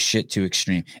take this shit to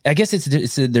extreme. I guess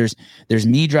there's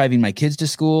me driving my kids to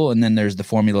school, and then there's the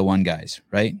Formula One guys,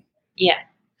 right? Yeah.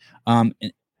 In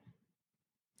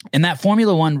that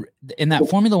Formula One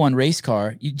race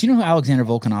car, do you know who Alexander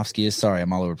Volkanovski is? Sorry,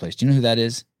 I'm all over the place. Do you know who that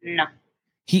is? No.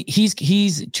 He's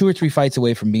 2 or 3 fights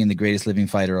away from being the greatest living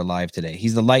fighter alive today.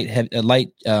 He's the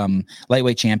lightweight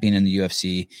champion in the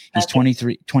UFC. He's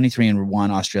 23 and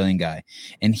 1 Australian guy,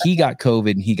 and he got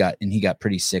COVID and he got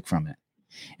pretty sick from it.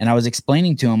 And I was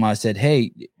explaining to him, I said,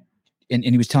 hey, and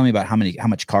he was telling me about how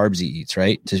much carbs he eats,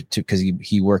 right? Because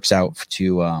he works out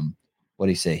to what do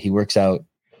you say? He works out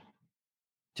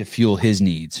to fuel his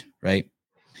needs, right?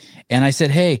 And I said,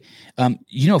 hey, a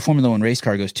Formula One race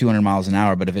car goes 200 miles an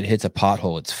hour, but if it hits a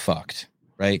pothole, it's fucked,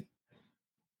 right?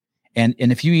 And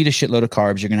if you eat a shitload of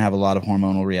carbs, you're going to have a lot of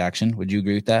hormonal reaction. Would you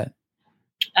agree with that?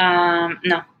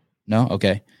 No. No?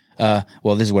 Okay.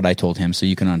 Well, this is what I told him, so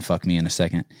you can unfuck me in a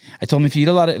second. I told him if you eat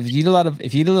a lot of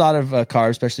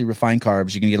carbs, especially refined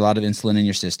carbs, you're going to get a lot of insulin in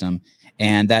your system,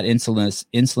 and that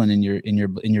insulin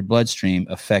in your bloodstream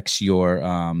affects your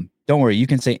don't worry, you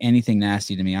can say anything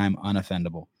nasty to me. I'm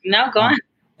unoffendable. No, go on.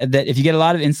 That if you get a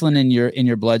lot of insulin in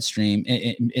your bloodstream,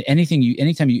 anytime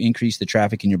you increase the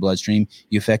traffic in your bloodstream,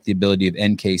 you affect the ability of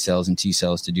NK cells and T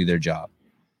cells to do their job.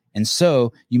 And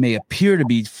so you may appear to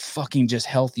be fucking just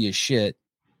healthy as shit,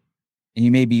 and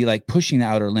you may be like pushing the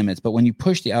outer limits. But when you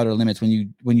push the outer limits, when you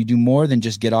do more than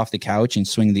just get off the couch and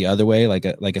swing the other way, like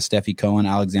a Stefi Cohen,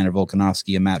 Alexander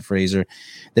Volkanovski, a Matt Fraser,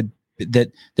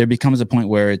 that there becomes a point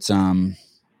where it's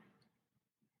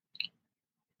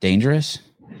dangerous.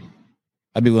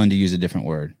 I'd be willing to use a different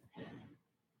word.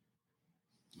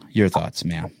 Your thoughts,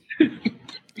 ma'am?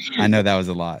 I know that was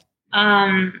a lot.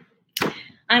 I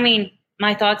mean,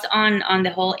 my thoughts on the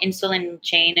whole insulin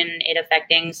chain and it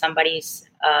affecting somebody's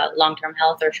long-term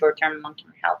health or short-term,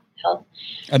 long-term health.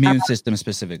 Immune system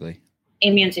specifically.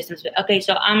 Immune systems. Okay,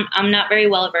 so I'm not very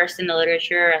well versed in the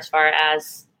literature as far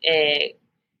as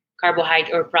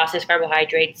carbohydrate or processed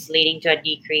carbohydrates leading to a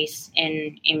decrease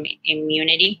in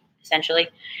immunity, essentially.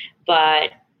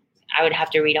 But I would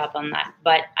have to read up on that.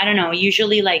 But I don't know.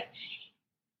 Usually, like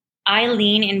I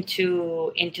lean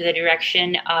into the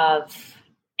direction of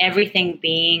everything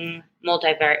being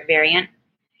multivariant.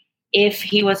 If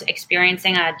he was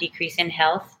experiencing a decrease in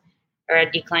health or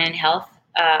a decline in health,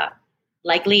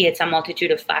 likely it's a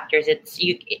multitude of factors.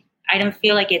 I don't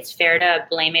feel like it's fair to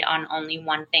blame it on only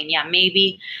one thing. Yeah,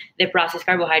 maybe the processed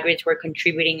carbohydrates were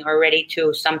contributing already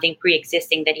to something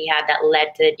pre-existing that he had that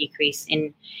led to the decrease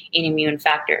in immune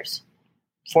factors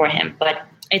for him. But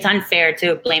it's unfair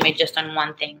to blame it just on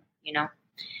one thing, you know?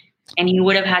 And he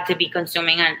would have had to be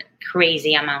consuming a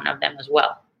crazy amount of them as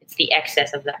well. It's the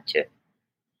excess of that too.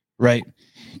 Right.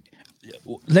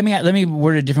 Let me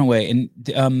word it a different way.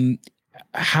 And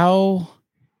how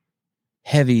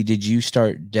heavy did you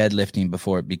start deadlifting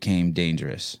before it became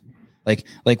dangerous? Like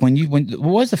what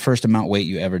was the first amount weight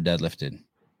you ever deadlifted?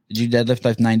 Did you deadlift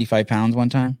like 95 pounds one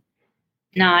time?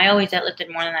 No, I always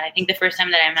deadlifted more than that. I think the first time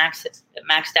that I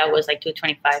maxed out was like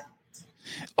 225.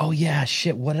 Oh yeah,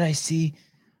 shit. What did I see?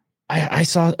 I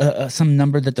saw some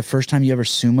number that the first time you ever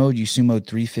sumoed, you sumoed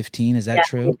 315. Is that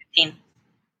true? 315.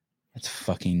 That's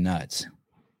fucking nuts.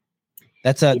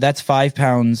 That's 5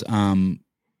 pounds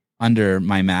under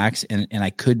my max, and I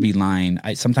could be lying.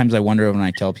 Sometimes I wonder when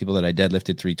I tell people that I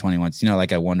deadlifted 320 once,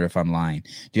 like I wonder if I'm lying.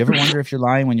 Do you ever wonder if you're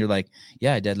lying when you're like,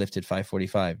 yeah, I deadlifted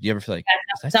 545? Do you ever feel like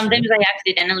sometimes true? I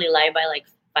accidentally lie by like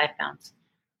 5 pounds.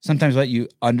 Sometimes what you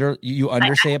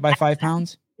undersay it by 5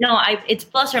 pounds? No, it's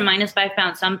plus or minus 5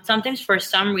 pounds. Sometimes for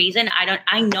some reason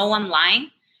I know I'm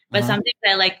lying, but sometimes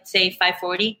I like say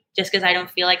 540 just because I don't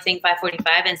feel like saying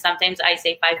 545, and sometimes I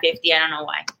say 550. I don't know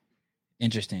why.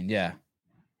 Interesting. Yeah.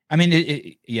 I mean,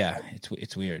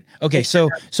 it's weird. Okay, so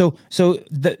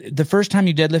the first time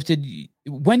you deadlifted,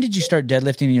 when did you start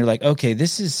deadlifting? And you're like, okay,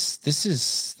 this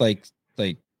is like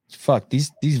fuck, these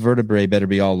vertebrae better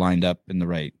be all lined up in the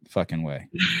right fucking way.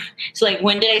 So like,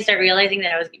 when did I start realizing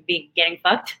that I was getting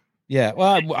fucked? Yeah,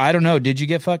 well, I don't know. Did you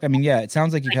get fucked? I mean, yeah, it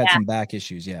sounds like you've had some back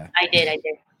issues. Yeah, I did.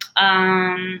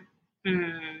 I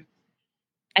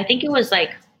think it was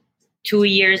like 2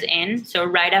 years in. So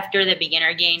right after the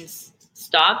beginner gains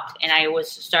stopped and I was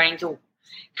starting to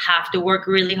have to work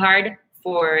really hard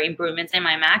for improvements in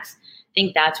my max, I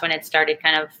think that's when it started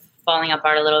kind of falling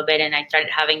apart a little bit, and I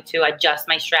started having to adjust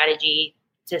my strategy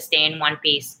to stay in one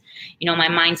piece. My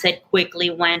mindset quickly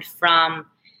went from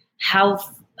how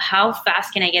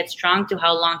fast can I get strong to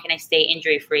how long can I stay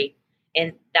injury free,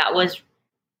 and that was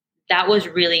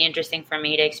really interesting for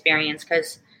me to experience,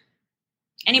 because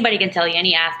anybody can tell you,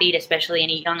 any athlete, especially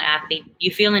any young athlete, you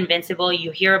feel invincible.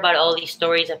 You hear about all these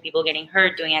stories of people getting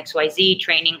hurt doing XYZ,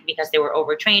 training because they were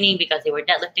overtraining, because they were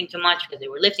deadlifting too much, because they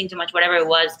were lifting too much, whatever it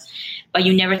was. But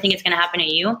you never think it's going to happen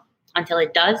to you until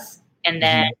it does. And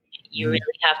then you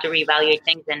really have to reevaluate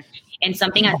things. And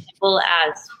something as simple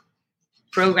as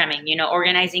programming,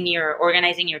 organizing your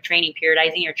training,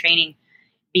 periodizing your training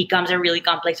becomes a really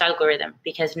complex algorithm,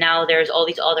 because now there's all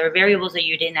these other variables that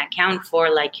you didn't account for,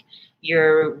 like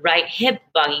your right hip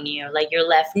bugging you, like your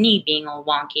left knee being all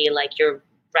wonky, like your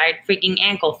right freaking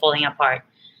ankle falling apart.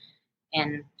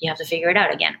 And you have to figure it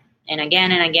out again and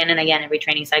again and again and again. Every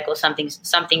training cycle, something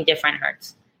different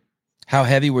hurts. How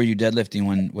heavy were you deadlifting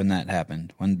when that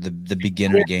happened, when the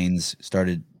beginner gains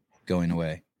started going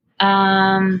away?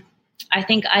 I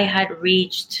think I had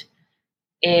reached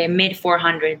mid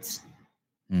 400s.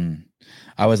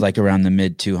 I was like around the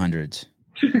mid 200s.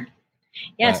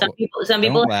 Yeah, some people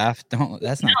don't laugh.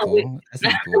 That's not cool. That's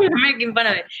not cool. I'm making fun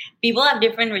of it. People have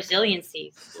different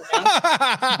resiliencies.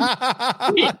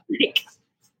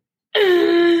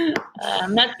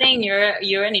 I'm not saying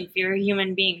you're an inferior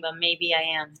human being, but maybe I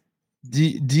am.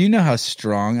 Do you know how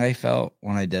strong I felt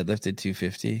when I deadlifted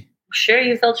 250? Sure,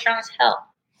 you felt strong as hell.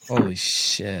 Holy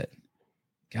shit.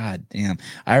 God damn.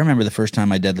 I remember the first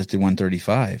time I deadlifted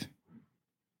 135.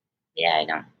 Yeah, I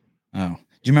don't. Oh.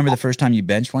 Do you remember the first time you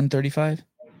benched 135?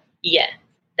 Yeah,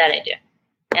 that I do.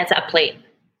 That's a plate.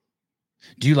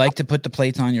 Do you like to put the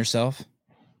plates on yourself?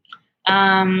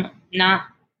 Nah. No.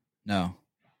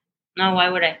 No, why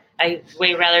would I? I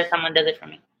way rather someone does it for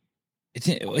me.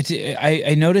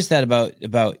 I noticed that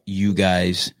about you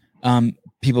guys.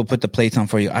 People put the plates on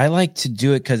for you. I like to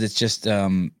do it because it's just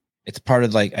it's part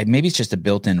of like maybe it's just a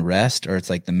built-in rest, or it's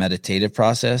like the meditative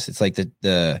process. It's like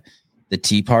the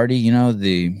tea party,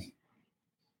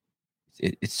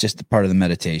 it's just a part of the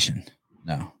meditation.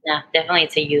 No. Yeah, definitely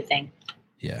it's a you thing.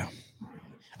 Yeah.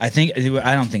 I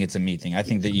don't think it's a me thing. I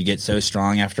think that you get so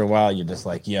strong after a while, you're just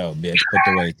like, yo, bitch, put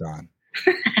the weights on.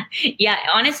 Yeah,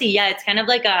 honestly, yeah, it's kind of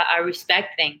like a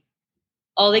respect thing.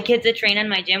 All the kids that train in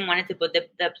my gym wanted to put the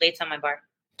plates on my bar.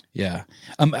 Yeah.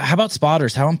 How about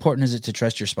spotters? How important is it to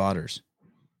trust your spotters?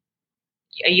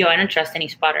 Yo, I don't trust any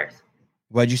spotters.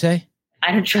 What'd you say?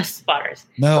 I don't trust spotters.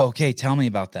 No. Okay. Tell me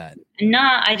about that.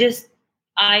 Nah,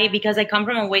 because I come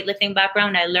from a weightlifting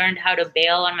background, I learned how to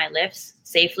bail on my lifts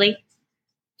safely.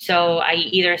 So I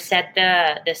either set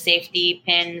the safety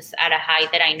pins at a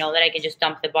height that I know that I can just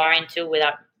dump the bar into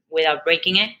without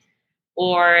breaking it,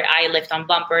 or I lift on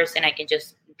bumpers and I can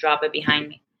just drop it behind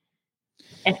me.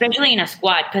 Especially in a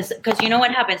squat, because you know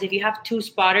what happens if you have two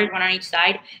spotters, one on each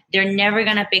side, they're never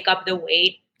gonna pick up the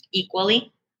weight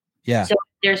equally. Yeah. So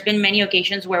there's been many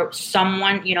occasions where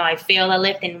someone, I fail a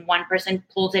lift and one person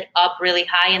pulls it up really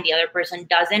high and the other person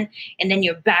doesn't, and then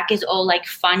your back is all like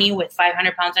funny with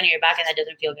 500 pounds on your back, and that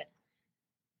doesn't feel good.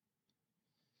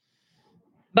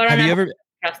 But have you ever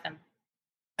trust them?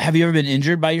 Have you ever been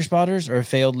injured by your spotters or a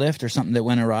failed lift or something that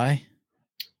went awry?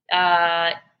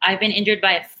 I've been injured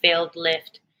by a failed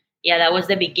lift. Yeah, that was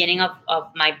the beginning of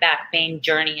my back pain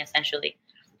journey, essentially.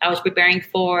 I was preparing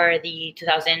for the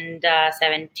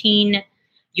 2017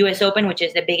 U.S. Open, which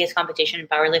is the biggest competition in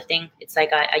powerlifting. It's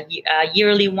like a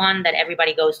yearly one that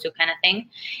everybody goes to kind of thing.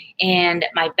 And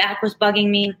my back was bugging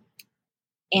me.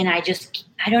 And I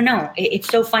don't know. It's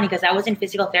so funny because I was in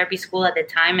physical therapy school at the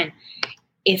time. And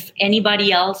if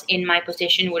anybody else in my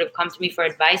position would have come to me for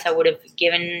advice, I would have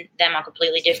given them a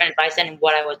completely different advice than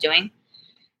what I was doing.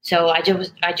 So I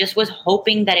just was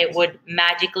hoping that it would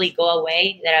magically go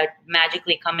away, that I would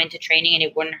magically come into training and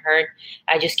it wouldn't hurt.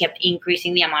 I just kept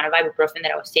increasing the amount of ibuprofen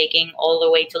that I was taking all the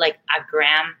way to like a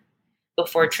gram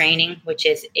before traiing, which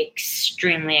is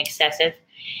extremely excessive.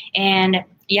 And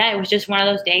yeah, it was just one of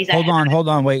those days. Hold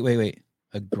on. Wait.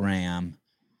 A gram.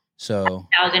 So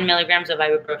 1,000 milligrams of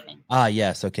ibuprofen. Ah,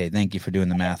 yes. Okay. Thank you for doing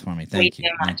the math for me. Thank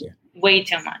you. Way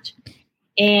too much.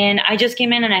 And I just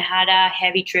came in and I had a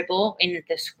heavy triple in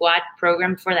the squat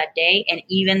program for that day. And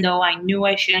even though I knew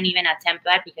I shouldn't even attempt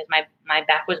that because my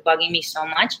back was bugging me so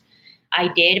much, I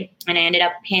did. And I ended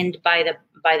up pinned by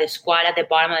the squat at the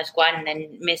bottom of the squat, and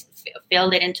then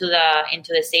filled it into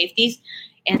the safeties,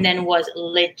 and then was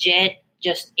legit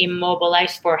just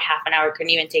immobilized for half an hour. Couldn't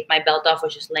even take my belt off,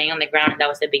 was just laying on the ground. And that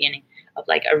was the beginning of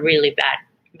like a really bad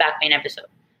back pain episode.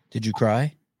 Did you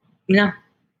cry? No.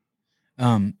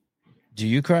 Do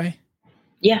you cry?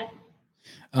 Yeah.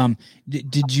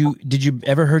 Did you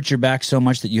ever hurt your back so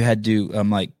much that you had to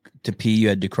like to pee, you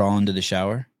had to crawl into the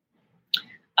shower?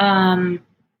 No,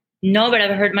 but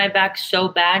I've hurt my back so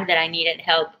bad that I needed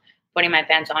help putting my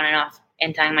pants on and off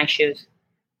and tying my shoes.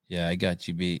 Yeah, I got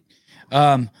you beat.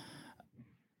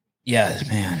 Yeah,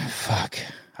 man, fuck.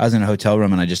 I was in a hotel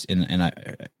room and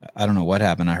I don't know what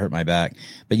happened. I hurt my back.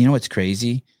 But you know what's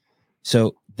crazy?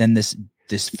 So then this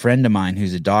friend of mine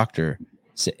who's a doctor,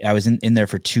 I was in there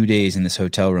for 2 days in this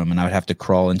hotel room, and I would have to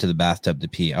crawl into the bathtub to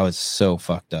pee. I was so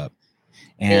fucked up.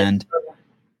 And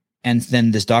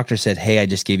then this doctor said, hey, I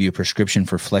just gave you a prescription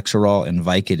for Flexerol and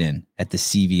Vicodin at the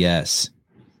CVS.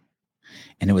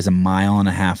 And it was 1.5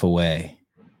 miles away.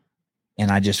 And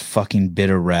I just fucking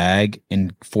bit a rag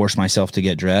and forced myself to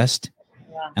get dressed.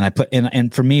 Yeah.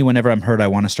 And for me, whenever I'm hurt, I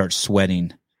want to start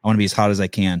sweating. I want to be as hot as I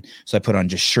can. So I put on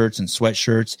just shirts and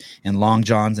sweatshirts and long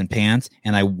johns and pants.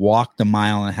 And I walked 1.5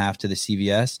 miles to the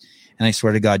CVS. And I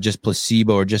swear to God, just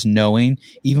placebo or just knowing,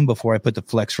 even before I put the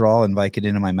Flexerol and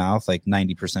Vicodin in my mouth, like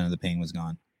 90% of the pain was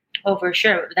gone. Oh, for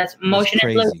sure. That's motion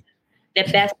and flow. The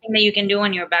best thing that you can do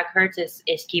when your back hurts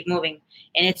is keep moving.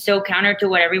 And it's so counter to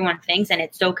what everyone thinks. And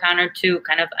it's so counter to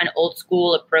kind of an old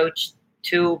school approach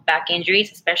to back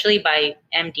injuries, especially by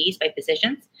MDs, by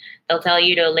physicians. They'll tell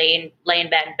you to lay in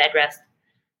bed and bed rest.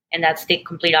 And that's the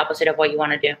complete opposite of what you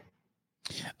want to do.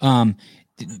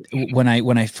 When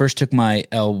I first took my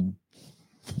L1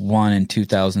 in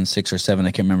 2006 or 7,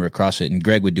 I can't remember, at CrossFit, and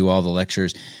Greg would do all the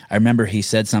lectures. I remember he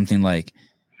said something like,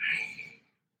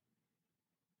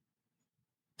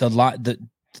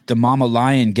 the mama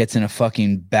lion gets in a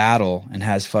fucking battle and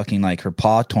has fucking like her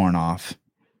paw torn off,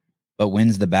 but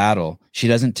wins the battle. She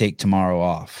doesn't take tomorrow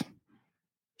off.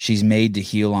 She's made to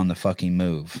heal on the fucking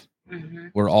move. Mm-hmm.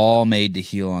 We're all made to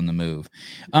heal on the move.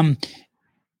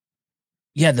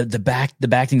 Yeah, the back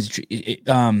thing's this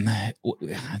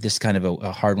is kind of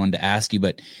a hard one to ask you,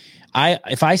 but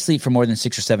if I sleep for more than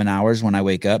 6 or 7 hours, when I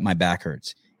wake up, my back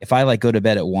hurts. If I like go to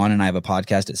bed at 1 and I have a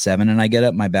podcast at 7 and I get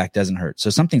up, my back doesn't hurt. So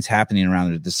something's happening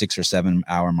around the 6 or 7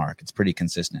 hour mark. It's pretty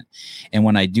consistent. And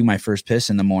when I do my first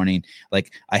piss in the morning,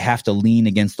 like I have to lean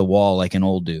against the wall like an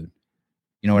old dude.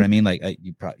 You know what I mean? Like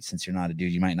you probably, since you're not a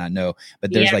dude, you might not know,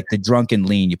 but there's like the drunken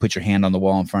lean. You put your hand on the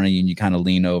wall in front of you and you kind of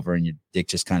lean over and your dick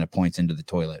just kind of points into the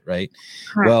toilet. Right.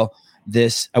 Huh. Well,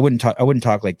 I wouldn't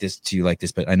talk like this to you like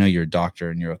this, but I know you're a doctor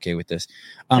and you're okay with this.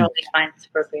 Totally fine. It's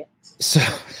appropriate.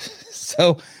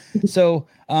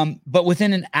 But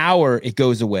within an hour, it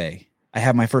goes away. I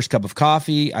have my first cup of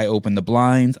coffee. I open the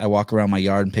blinds. I walk around my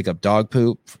yard and pick up dog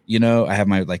poop. You know, I have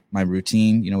my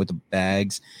routine, you know, with the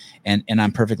bags, and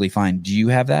I'm perfectly fine. Do you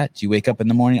have that? Do you wake up in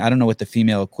the morning? I don't know what the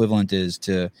female equivalent is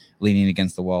to leaning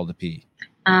against the wall to pee.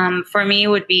 For me, it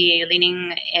would be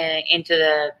leaning into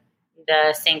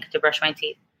the sink to brush my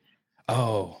teeth.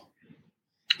 Oh,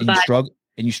 and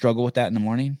you struggle with that in the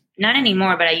morning? Not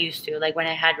anymore, but I used to. Like when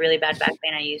I had really bad back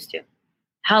pain, I used to.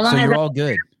 How long? So you're all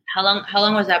good. How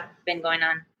long was that been going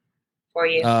on for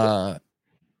you?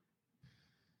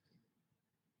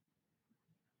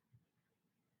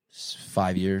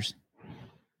 5 years.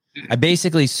 I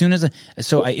basically,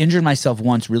 I injured myself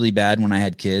once really bad when I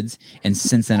had kids. And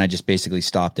since then I just basically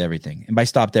stopped everything. And by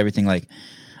stopped everything, like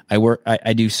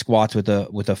I do squats with a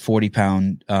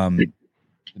 40-pound,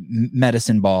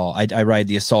 medicine ball. I ride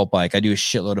the assault bike. I do a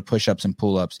shitload of push-ups and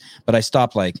pull-ups, but I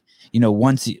stopped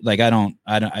once, like I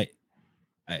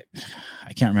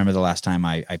can't remember the last time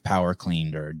I power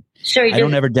cleaned or I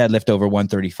don't ever deadlift over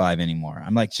 135 anymore.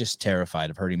 I'm like just terrified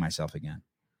of hurting myself again.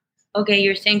 Okay.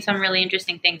 You're saying some really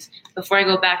interesting things. Before I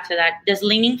go back to that, does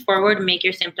leaning forward make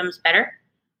your symptoms better?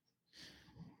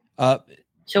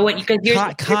 So what, because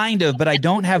you're kind of, but I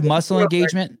don't have muscle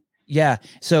engagement. Yeah.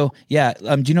 So yeah.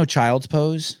 Do you know child's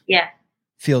pose? Yeah.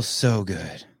 Feels so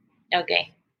good.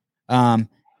 Okay.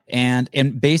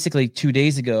 And basically 2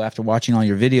 days ago after watching all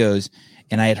your videos,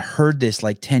 and I had heard this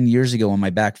like 10 years ago when my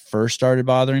back first started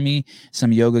bothering me,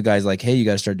 some yoga guys like, hey, you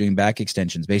got to start doing back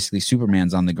extensions. Basically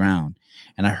Superman's on the ground.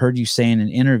 And I heard you say in an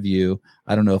interview,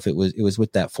 I don't know if it was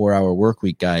with that 4-hour work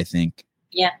week guy, I think.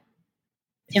 Yeah.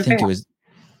 Tim Ferriss. It was.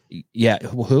 Yeah.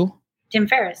 Who? Tim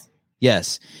Ferriss.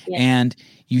 Yes. Yeah. And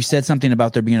you said something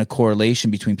about there being a correlation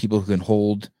between people who can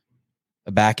hold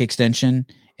a back extension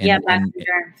and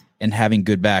having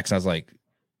good backs. I was like,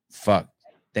 fuck.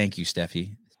 Thank you,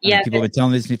 Stefi. Yeah. People have been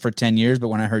telling this for 10 years, but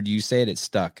when I heard you say it, it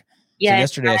stuck. Yeah. So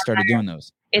yesterday I started doing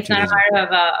those. It's not a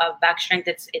matter of back strength.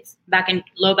 It's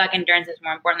low back endurance is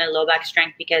more important than low back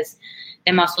strength because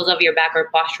the muscles of your back are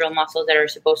postural muscles that are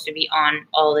supposed to be on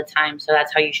all the time. So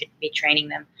that's how you should be training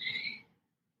them.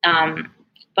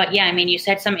 But yeah, I mean, you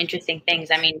said some interesting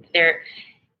things. I mean,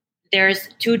 there's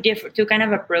two kind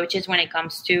of approaches when it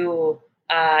comes to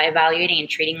evaluating and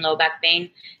treating low back pain.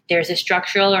 There's a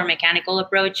structural or mechanical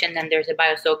approach, and then there's a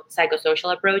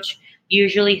psychosocial approach.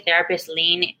 Usually therapists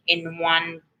lean in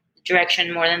one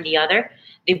direction more than the other.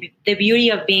 The beauty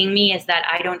of being me is that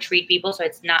I don't treat people. So I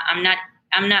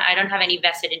don't have any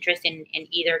vested interest in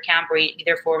either camp or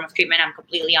either form of treatment. I'm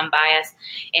completely unbiased,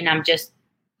 and I'm just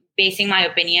basing my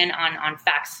opinion on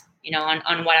facts,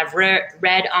 on what I've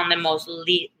read on the most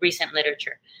recent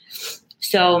literature.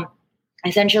 So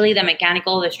essentially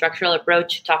the structural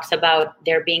approach talks about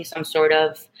there being some sort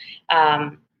of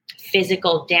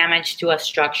physical damage to a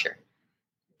structure.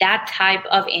 That type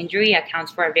of injury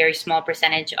accounts for a very small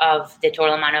percentage of the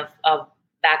total amount of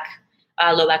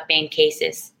low back pain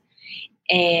cases.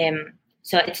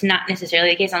 So it's not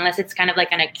necessarily the case unless it's kind of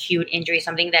like an acute injury,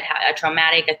 something that a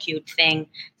traumatic acute thing,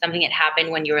 something that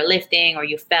happened when you were lifting or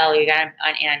you fell, or you got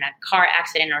in a car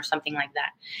accident or something like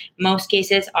that. Most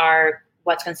cases are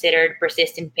what's considered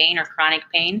persistent pain or chronic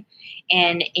pain.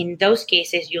 And in those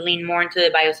cases, you lean more into the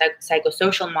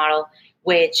biopsychosocial model,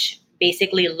 which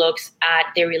basically looks at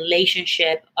the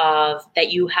relationship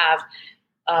that you have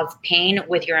of pain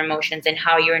with your emotions and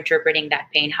how you're interpreting that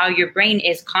pain, how your brain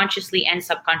is consciously and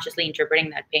subconsciously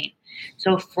interpreting that pain.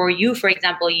 So for you, for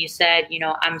example, you said,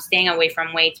 I'm staying away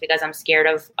from weights because I'm scared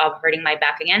of hurting my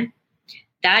back again.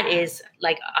 That is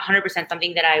like 100%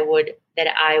 something that I would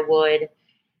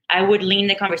lean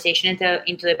the conversation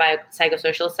into the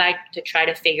biopsychosocial side to try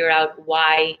to figure out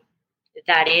why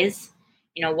that is.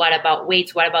 What about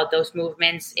weights? What about those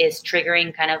movements is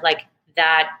triggering kind of like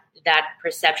that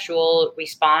perceptual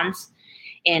response,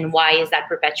 and why is that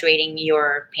perpetuating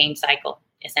your pain cycle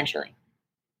essentially?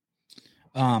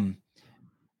 A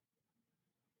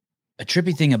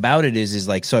trippy thing about it is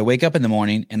like, so I wake up in the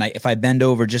morning and if I bend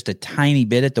over just a tiny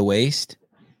bit at the waist,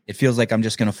 it feels like I'm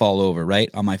just going to fall over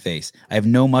right on my face. I have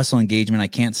no muscle engagement. I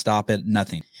can't stop it.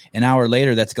 Nothing. An hour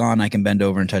later, that's gone. I can bend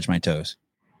over and touch my toes.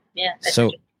 Yeah.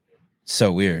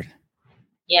 So weird.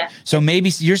 Yeah. So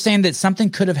maybe you're saying that something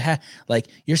could have had, like,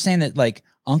 you're saying that like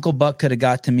Uncle Buck could have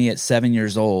got to me at 7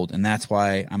 years old, and that's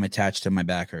why I'm attached to my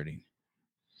back hurting.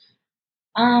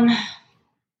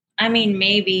 I I mean,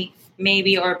 maybe,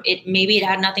 or maybe it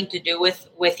had nothing to do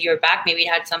with your back. Maybe it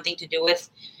had something to do with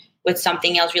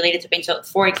something else related to pain. So,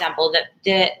 for example,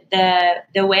 the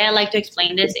way I like to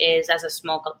explain this is as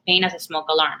pain as a smoke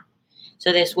alarm.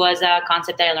 So this was a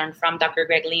concept that I learned from Dr.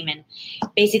 Greg Lehman.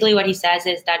 Basically, what he says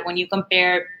is that when you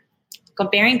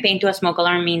comparing pain to a smoke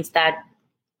alarm means that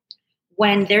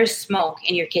when there's smoke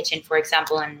in your kitchen, for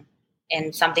example,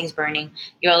 and something's burning,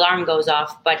 your alarm goes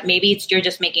off, but maybe you're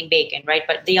just making bacon, right?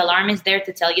 But the alarm is there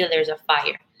to tell you there's a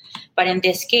fire. But in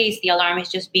this case, the alarm is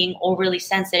just being overly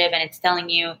sensitive and it's telling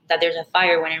you that there's a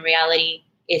fire when in reality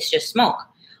it's just smoke.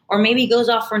 Or maybe it goes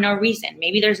off for no reason.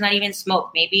 Maybe there's not even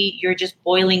smoke. Maybe you're just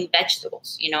boiling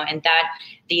vegetables, and that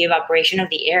the evaporation of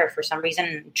the air for some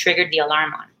reason triggered the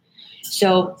alarm on.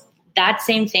 So that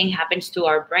same thing happens to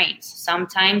our brains.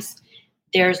 Sometimes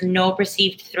there's no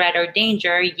perceived threat or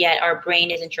danger, yet our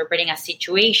brain is interpreting a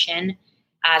situation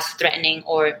as threatening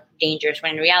or dangerous,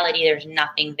 when in reality, there's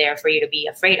nothing there for you to be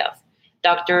afraid of.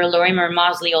 Dr. Lorimer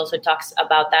Mosley also talks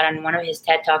about that on one of his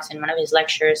TED Talks in one of his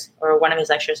lectures,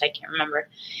 I can't remember.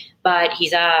 But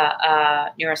he's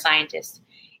a neuroscientist.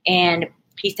 And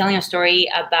he's telling a story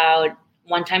about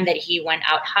one time that he went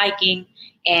out hiking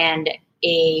and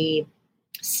a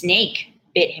snake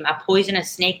bit him, a poisonous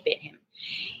snake bit him.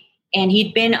 And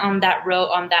he'd been on that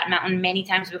mountain many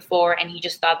times before, and he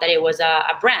just thought that it was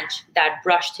a branch that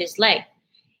brushed his leg.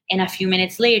 And a few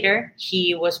minutes later,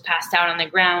 he was passed out on the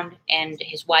ground, and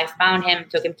his wife found him,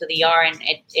 took him to the ER, and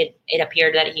it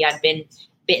appeared that he had been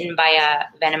bitten by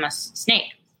a venomous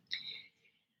snake.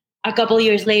 A couple of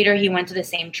years later, he went to the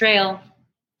same trail,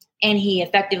 and he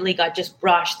effectively got just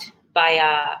brushed by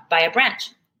a branch.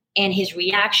 And his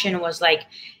reaction was like,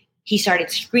 he started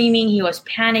screaming. He was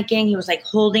panicking. He was like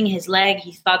holding his leg.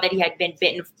 He thought that he had been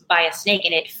bitten by a snake,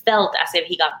 and it felt as if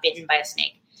he got bitten by a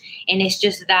snake. And it's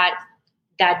just that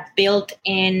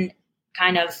built-in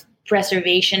kind of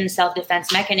preservation,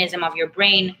 self-defense mechanism of your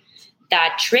brain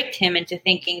that tricked him into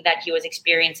thinking that he was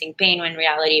experiencing pain, when in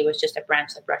reality it was just a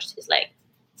branch that brushed his leg.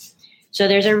 So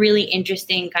there's a really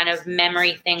interesting kind of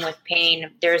memory thing with pain.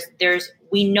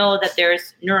 We know that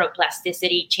there's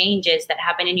neuroplasticity changes that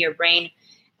happen in your brain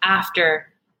after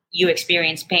you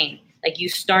experience pain. Like you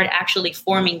start actually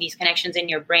forming these connections in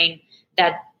your brain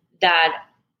that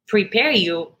prepare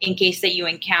you in case that you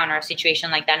encounter a situation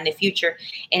like that in the future.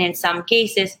 And in some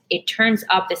cases, it turns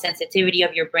up the sensitivity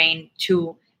of your brain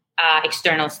to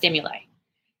external stimuli.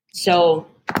 So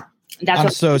I'm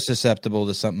so susceptible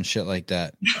to something shit like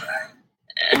that.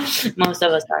 Most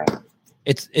of us are.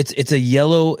 It's a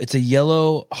yellow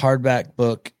hardback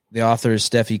book. The author is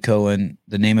Stefi Cohen.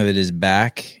 The name of it is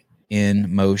Back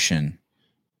in Motion.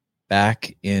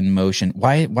 Back in Motion.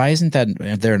 Why isn't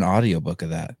there an audiobook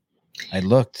of that? I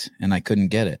looked and I couldn't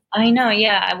get it. I know.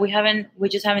 Yeah. We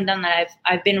just haven't done that.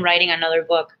 I've been writing another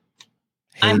book.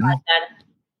 Hayden? I'm not that.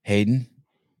 Hayden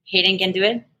can do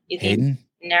it. You think? Hayden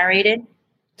Narrated?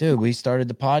 Dude, we started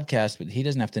the podcast, but he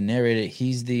doesn't have to narrate it.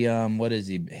 He's the what is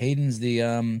he? Hayden's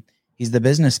the he's the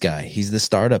business guy. He's the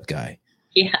startup guy.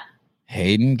 Yeah.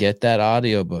 Hayden, get that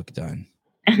audiobook done.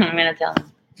 I'm gonna tell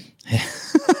him.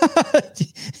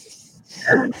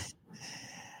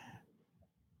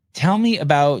 Tell me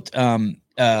about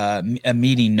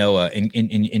meeting Noah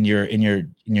in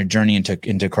your journey into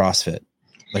CrossFit.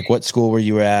 Like, what school were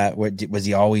you at? Was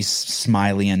he always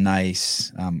smiley and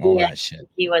nice? All that shit.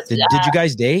 He was. Did you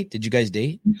guys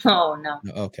date? No.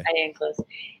 Okay. I didn't close.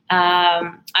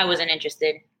 I wasn't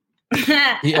interested.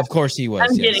 Of course he was.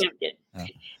 I'm kidding.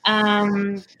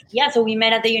 Oh. Yeah. So we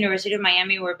met at the University of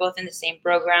Miami. We were both in the same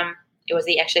program. It was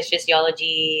the exercise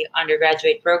physiology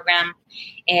undergraduate program,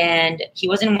 and he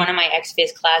was in one of my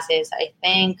ex-phys classes, I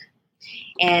think.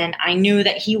 And I knew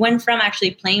that he went from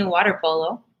actually playing water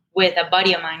polo with a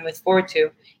buddy of mine, with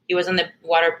Fortu. He was on the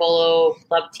water polo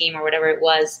club team or whatever it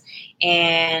was.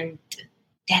 And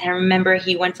then I remember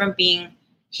he went from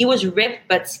he was ripped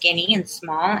but skinny and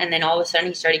small. And then all of a sudden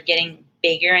he started getting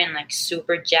bigger and like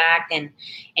super jacked, and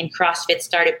CrossFit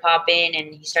started popping,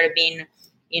 and he started being,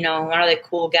 one of the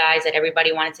cool guys that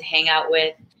everybody wanted to hang out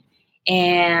with.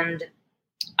 And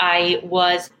I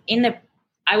was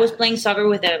playing soccer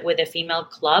with a female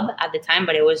club at the time,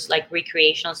 but it was like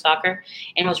recreational soccer,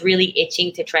 and was really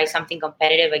itching to try something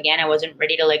competitive again. I wasn't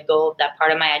ready to let go of that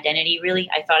part of my identity, really.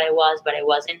 I thought I was, but I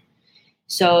wasn't.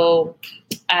 So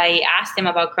I asked him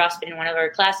about CrossFit in one of our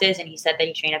classes, and he said that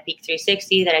he trained at Peak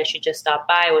 360, that I should just stop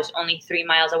by. I was only 3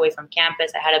 miles away from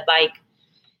campus. I had a bike.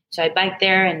 So I biked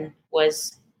there and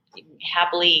was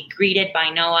happily greeted by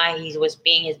Noah. He was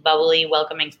being his bubbly,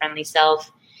 welcoming, friendly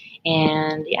self.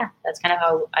 And yeah, that's kind of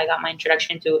how I got my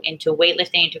introduction into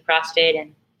weightlifting, into CrossFit,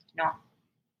 and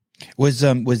Was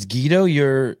Guido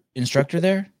your instructor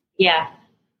there? Yeah,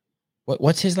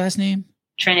 What's his last name?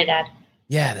 Trinidad.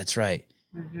 Yeah, that's right.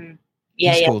 Hmm.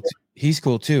 Yeah, He's yeah. cool. He's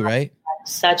cool too, right?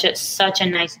 Such a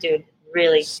nice dude.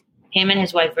 Really, him and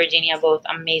his wife Virginia, both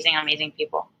amazing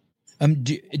people.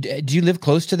 Do you live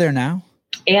close to there now?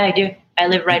 Yeah, I do. I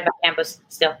live right by campus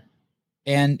still.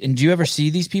 And do you ever see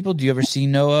these people? Do you ever see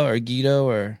Noah or Guido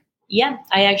or? Yeah,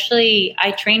 I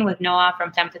train with Noah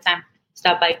from time to time.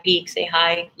 Stop by Peak, say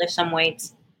hi, lift some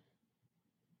weights.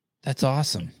 That's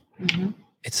awesome. Mm-hmm.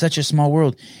 It's such a small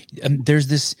world. There's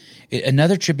this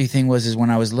another trippy thing is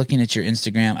when I was looking at your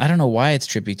Instagram. I don't know why it's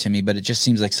trippy to me, but it just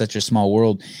seems like such a small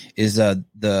world. Is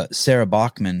the Sarah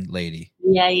Bachman lady?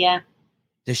 Yeah.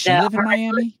 Does she live in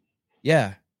Miami?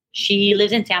 Yeah. She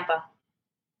lives in Tampa.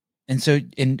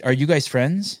 And are you guys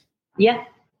friends? Yeah.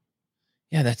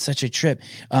 Yeah, that's such a trip.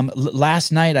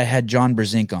 Last night I had John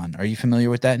Brzezinski on. Are you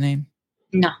familiar with that name?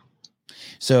 No.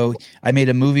 So I made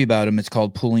a movie about him. It's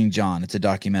called Pulling John. It's a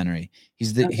documentary.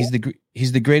 He's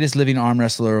the greatest living arm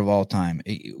wrestler of all time.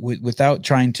 Without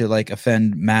trying to like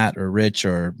offend Matt or Rich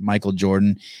or Michael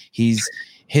Jordan,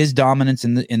 his dominance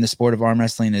in the sport of arm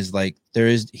wrestling is like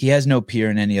he has no peer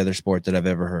in any other sport that I've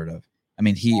ever heard of. I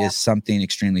mean, he is something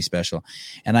extremely special.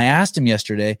 And I asked him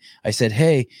yesterday, I said,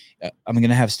 hey, I'm going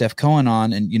to have Stefi Cohen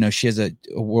on. And, she has a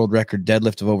world record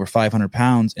deadlift of over 500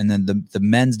 pounds. And then the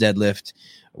men's deadlift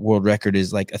world record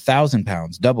is like 1,000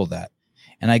 pounds, double that.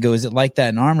 And I go, is it like that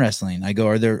in arm wrestling? I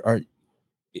go,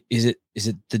 is it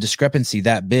the discrepancy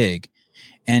that big?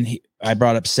 And I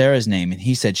brought up Sarah's name, and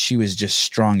he said she was just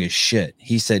strong as shit.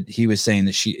 He said he was saying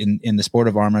that she in the sport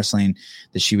of arm wrestling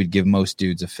that she would give most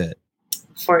dudes a fit.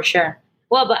 For sure.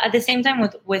 Well, but at the same time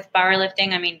with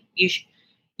powerlifting, I mean,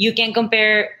 you can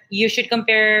compare. You should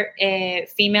compare a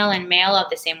female and male of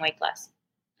the same weight class.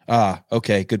 Ah,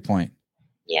 okay, good point.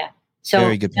 Yeah. So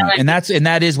very good point. And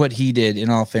that is what he did. In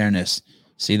all fairness,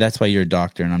 see, that's why you're a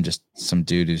doctor, and I'm just some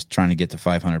dude who's trying to get to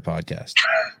 500 podcast.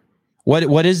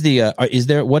 What is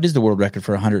the world record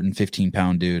for a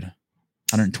 115-pound dude,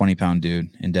 120-pound dude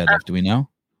in deadlift? Do we know?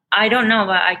 I don't know,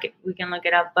 but we can look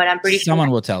it up. But I'm pretty sure someone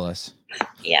will tell us.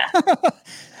 Yeah.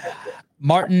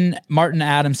 Martin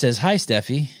Adams says, "Hi,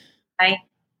 Stefi. Hi.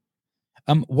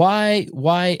 Why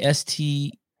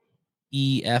STEFI?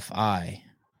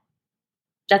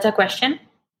 That's a question?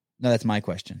 No, that's my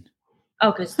question.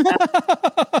 Oh, because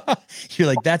you're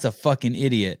like, that's a fucking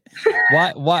idiot.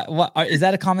 Why is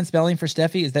that a common spelling for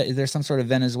Stefi? Is there some sort of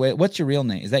Venezuela? What's your real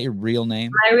name? Is that your real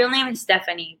name? My real name is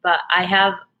Stephanie, but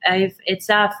it's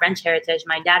a French heritage.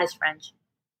 My dad is French.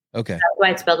 Okay. That's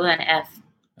why it's spelled with an F.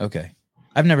 Okay.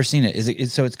 I've never seen it.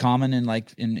 So it's common in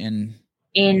like in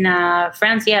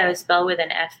France, yeah, it's spelled with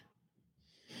an F.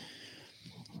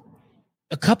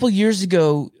 A couple years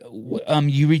ago,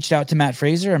 you reached out to Matt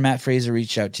Fraser, or Matt Fraser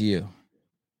reached out to you?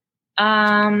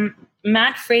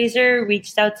 Matt Fraser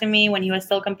reached out to me when he was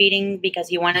still competing because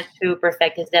he wanted to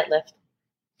perfect his deadlift.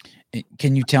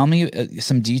 Can you tell me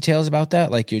some details about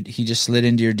that? Like he just slid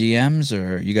into your DMs,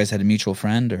 or you guys had a mutual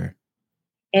friend, or?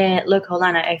 Look, hold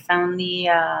on. I found the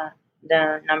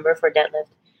number for deadlift.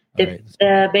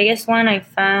 The biggest one I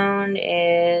found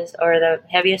the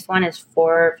heaviest one is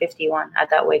 451 at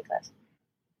that weight class.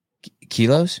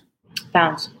 Kilos?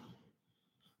 Pounds.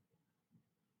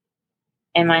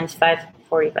 And mine's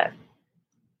 545.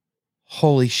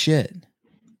 Holy shit.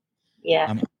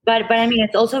 Yeah. But I mean,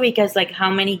 it's also because like how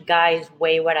many guys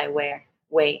weigh what I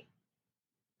weigh.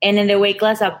 And in the weight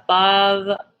class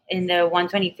above, in the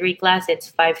 123 class, it's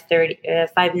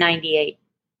 598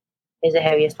 is the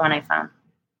heaviest one I found.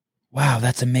 Wow,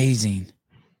 that's amazing.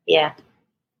 Yeah.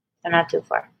 So not too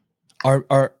far.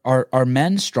 Are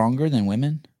men stronger than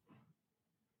women?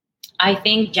 I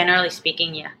think generally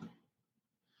speaking, yeah.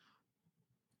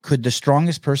 Could the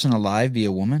strongest person alive be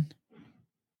a woman?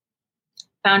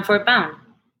 Pound for pound.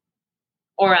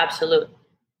 Or absolute?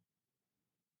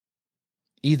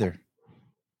 Either.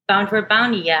 Pound for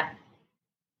pound, yeah.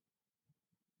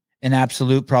 An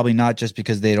absolute, probably not, just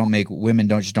because women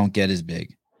don't get as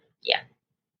big. Yeah.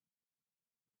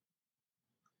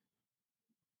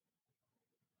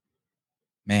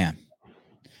 Man,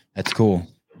 that's cool.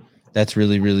 That's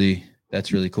really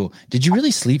cool. Did you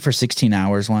really sleep for 16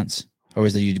 hours once, or were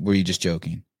you just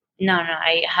joking? No.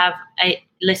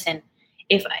 Listen.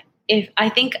 If I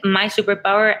think my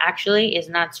superpower actually is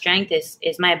not strength,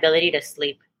 is my ability to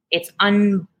sleep. It's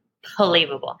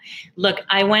unbelievable. Look,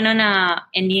 I went on a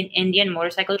Indian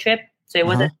motorcycle trip, so it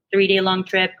was a 3-day long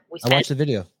trip. I watched the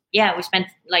video. Yeah, we spent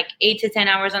like 8 to 10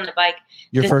 hours on the bike.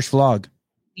 Your first vlog.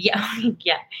 Yeah,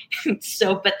 yeah. It's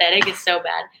so pathetic. It's so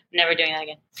bad. I'm never doing that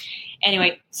again.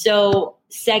 Anyway, so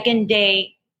second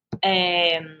day,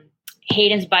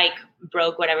 Hayden's bike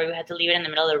broke, whatever. We had to leave it in the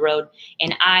middle of the road,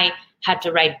 and I had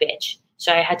to ride bitch.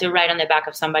 So I had to ride on the back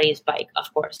of somebody's bike,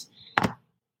 of course.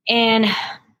 And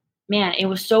man, it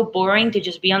was so boring to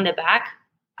just be on the back.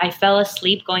 I fell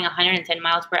asleep going 110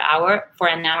 miles per hour for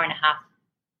an hour and a half.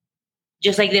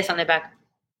 Just like this on the back.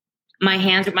 My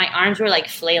arms were like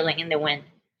flailing in the wind.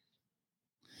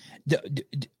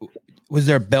 Was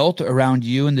there a belt around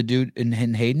you and the dude in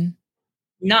Hayden?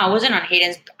 No, I wasn't on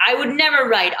Hayden's. I would never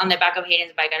ride on the back of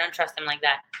Hayden's bike. I don't trust him like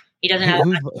that. He doesn't have.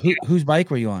 Whose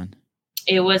bike were you on?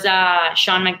 It was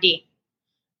Sean McD.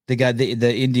 The guy,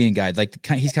 the Indian guy. Like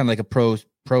he's kind of like a pro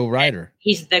rider.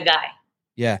 He's the guy.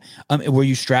 Yeah. Were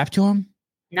you strapped to him?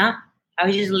 No, I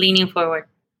was just leaning forward.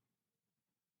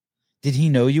 Did he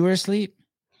know you were asleep?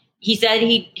 He said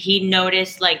he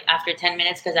noticed like after 10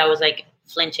 minutes because I was like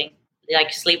flinching,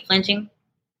 like sleep flinching.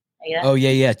 Like that. Oh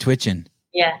yeah, twitching.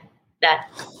 Yeah, that.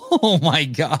 Oh my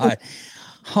God.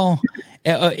 Oh,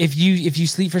 if you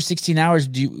sleep for 16 hours,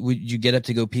 would you get up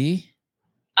to go pee?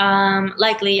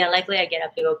 Likely I get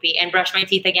up to go pee and brush my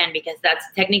teeth again because that's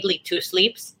technically 2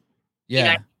 sleeps. Yeah.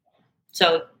 You know?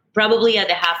 So probably at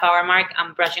the half-hour mark,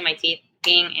 I'm brushing my teeth,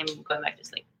 peeing, and going back to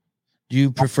sleep. Do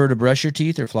you prefer to brush your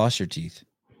teeth or floss your teeth?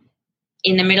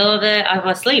 In the middle of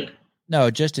a sleep. No,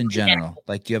 just in general.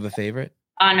 Like, do you have a favorite?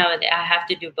 Oh, no, I have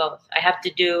to do both. I have to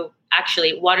do,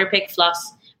 actually, water pick,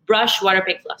 floss, brush, water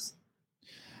pick, floss.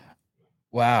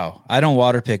 Wow. I don't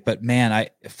water pick, but man,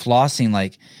 flossing,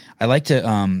 like, I like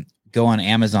to go on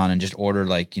Amazon and just order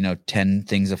 10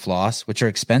 things of floss, which are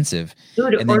expensive.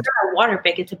 Dude, order a water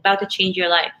pick. It's about to change your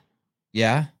life.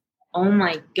 Yeah? Oh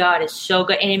my God, it's so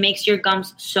good. And it makes your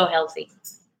gums so healthy.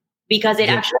 Because it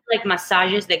actually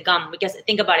massages the gum. Because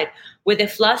think about it, with the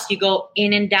floss you go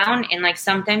in and down, and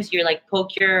sometimes you're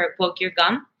poke your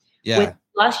gum. Yeah. With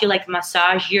floss you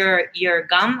massage your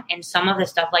gum, and some of the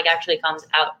stuff actually comes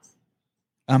out.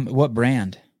 What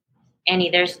brand? Any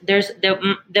there's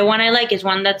the one I like is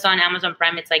one that's on Amazon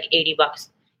Prime. It's $80.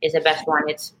 Is the best one.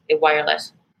 It's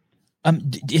wireless.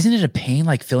 Isn't it a pain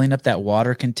filling up that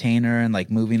water container and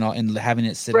moving all and having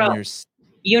it sit on your?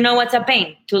 You know what's a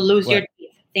pain? To lose your teeth.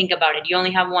 Think about it. You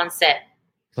only have one set.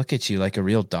 Look at you, like a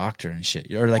real doctor and shit.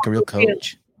 You're like a real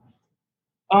coach.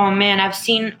 Oh man, I've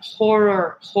seen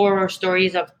horror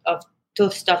stories of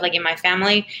tooth stuff in my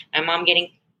family. My mom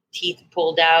getting teeth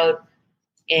pulled out.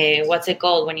 What's it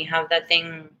called when you have that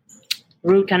thing?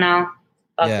 Root canal.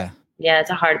 Yeah. Yeah, it's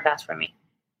a hard pass for me.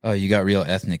 Oh, you got real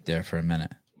ethnic there for a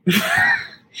minute.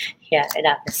 Yeah, it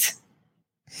happens.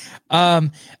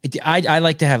 I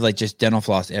like to have just dental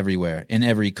floss everywhere, in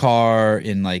every car,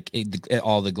 in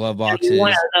all the glove boxes.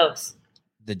 One of those.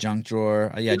 The junk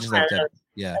drawer. Yeah, just like that.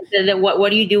 Yeah. What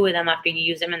do you do with them after you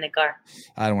use them in the car?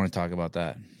 I don't want to talk about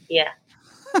that. Yeah.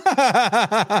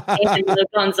 The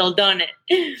console, don't it?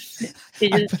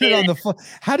 I put it on the floor.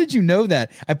 How did you know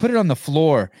that? I put it on the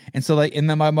floor, and so and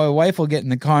then my wife will get in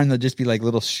the car, and there'll just be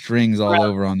little strings all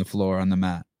over on the floor on the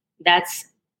mat. That's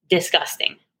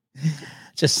disgusting.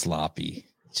 Just sloppy.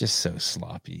 Just so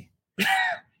sloppy.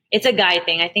 It's a guy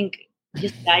thing. I think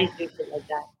just guys do shit like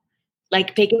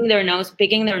that. Picking their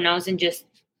nose and just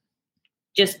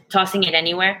tossing it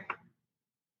anywhere.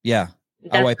 Yeah.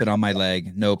 I'll wipe it on my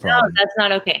leg. No problem. No, that's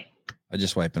not okay. I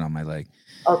just wipe it on my leg.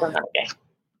 Oh, that's not okay.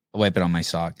 I'll wipe it on my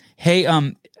sock. Hey,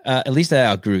 at least I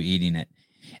outgrew eating it.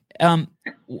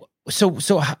 So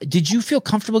did you feel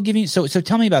comfortable giving? So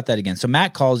tell me about that again. So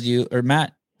Matt calls you, or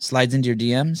Matt slides into your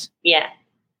DMs. Yeah.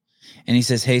 And he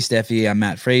says, "Hey, Stefi, I'm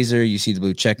Matt Fraser." You see the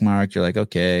blue check mark. You're like,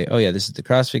 "Okay. Oh yeah, this is the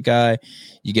CrossFit guy."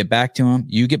 You get back to him.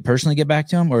 You personally get back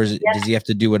to him, or does he have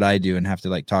to do what I do and have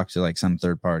to talk to some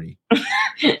third party?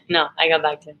 No, I got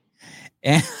back to him.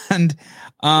 And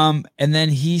then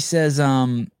he says,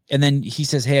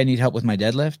 "Hey, I need help with my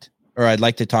deadlift, or I'd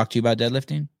like to talk to you about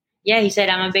deadlifting." Yeah, he said,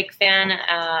 "I'm a big fan.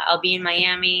 I'll be in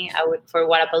Miami. For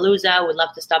Wadapalooza. I would love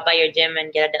to stop by your gym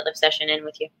and get a deadlift session in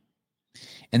with you."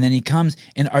 And then he comes,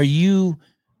 and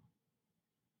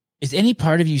is any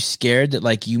part of you scared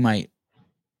that you might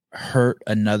hurt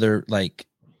another, like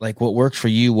what works for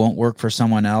you won't work for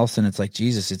someone else? And it's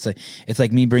Jesus, it's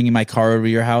like me bringing my car over to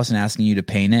your house and asking you to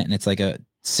paint it. And it's like a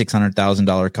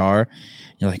 $600,000 car.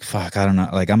 You're like, fuck, I don't know.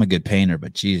 I'm a good painter,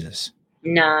 but Jesus.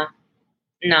 No,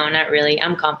 not really.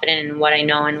 I'm confident in what I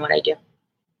know and what I do.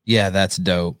 Yeah, that's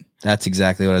dope. That's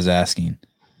exactly what I was asking.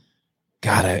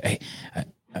 God,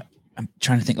 I'm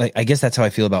trying to think. I guess that's how I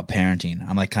feel about parenting.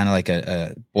 I'm kind of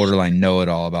a borderline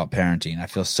know-it-all about parenting. I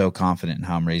feel so confident in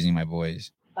how I'm raising my boys.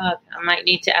 I might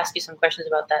need to ask you some questions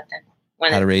about that then.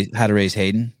 How to raise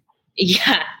Hayden?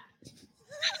 Yeah.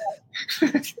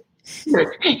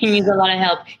 He needs a lot of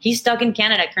help. He's stuck in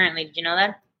Canada currently. Did you know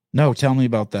that? No, tell me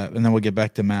about that, and then we'll get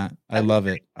back to Matt. I love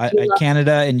it.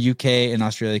 Canada and UK and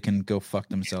Australia can go fuck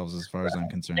themselves as far as I'm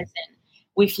concerned. Listen,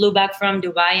 we flew back from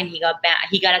Dubai, and he got banned.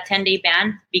 He got a 10-day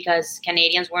ban because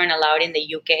Canadians weren't allowed in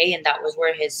the UK, and that was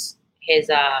where his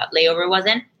layover was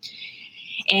in.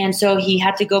 And so he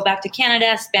had to go back to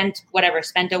Canada, spent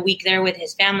a week there with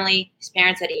his family. His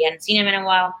parents said he hadn't seen him in a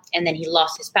while, and then he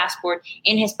lost his passport.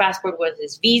 In his passport was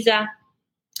his visa,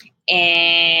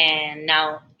 and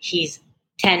now he's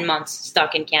 10 months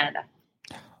stuck in Canada.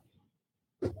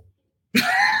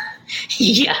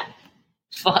 Yeah.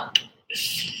 Fuck.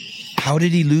 How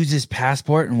did he lose his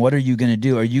passport, and what are you going to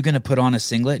do? Are you going to put on a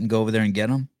singlet and go over there and get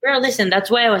him? Bro, listen, that's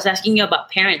why I was asking you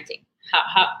about parenting.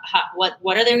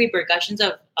 What are the repercussions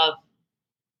of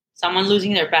someone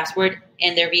losing their passport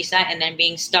and their visa and then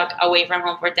being stuck away from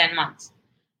home for 10 months?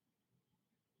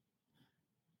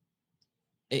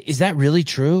 Is that really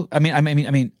true? I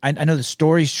know the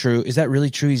story's true. Is that really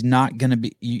true? He's not going to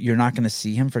be, you're not going to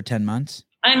see him for 10 months?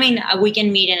 I mean, we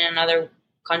can meet in another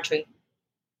country.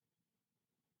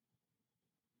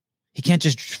 He can't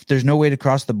there's no way to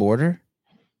cross the border?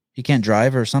 He can't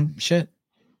drive or some shit?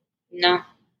 No.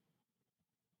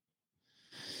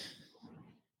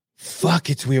 Fuck,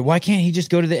 it's weird. Why can't he just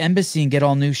go to the embassy and get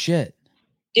all new shit?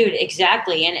 Dude,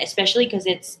 exactly. And especially because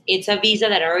it's a visa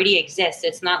that already exists.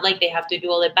 It's not like they have to do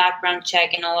all the background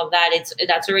check and all of that.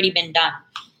 That's already been done.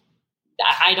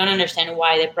 I don't understand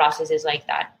why the process is like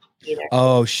that either.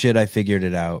 Oh shit, I figured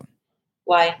it out.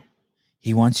 Why?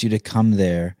 He wants you to come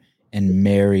there and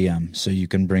marry him so you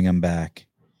can bring him back.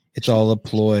 It's all a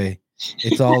ploy.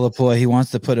 It's all a ploy. He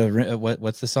wants to put a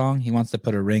what's the song? He wants to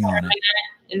put a ring on it.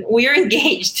 And we're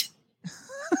engaged.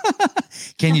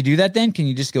 Can you do that then? Can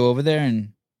you just go over there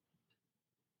and?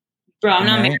 Bro, I'm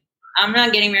not married. I'm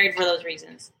not getting married for those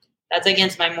reasons. That's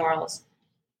against my morals.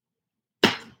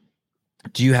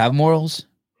 Do you have morals?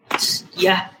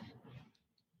 Yeah.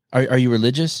 Are you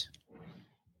religious?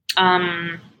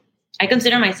 I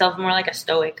consider myself more like a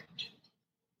stoic.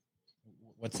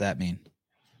 What's that mean?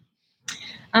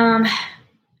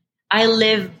 I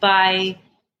live by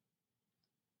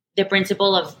the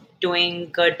principle of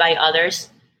doing good by others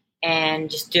and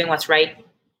just doing what's right,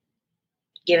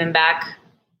 giving back,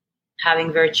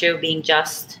 having virtue, being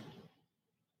just.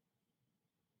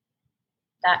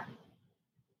 That.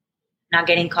 Not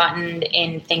getting caught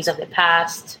in things of the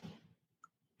past,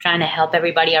 trying to help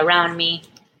everybody around me.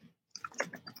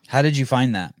 How did you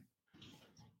find that?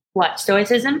 What,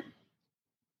 stoicism?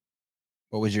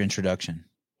 What was your introduction?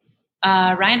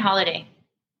 Ryan Holiday.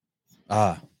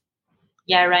 Ah.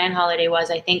 Yeah, Ryan Holiday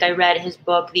was. I think I read his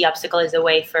book, The Obstacle is the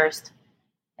Way, first.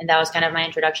 And that was kind of my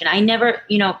introduction. I never,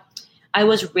 I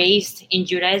was raised in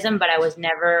Judaism, but I was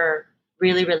never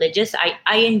really religious.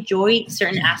 I enjoy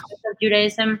certain aspects of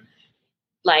Judaism,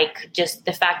 like just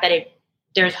the fact that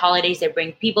there's holidays that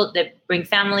bring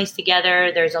families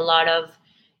together. There's a lot of,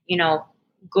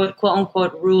 good quote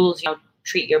unquote rules,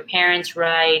 treat your parents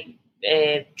right,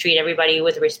 treat everybody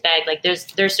with respect. Like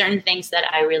there's certain things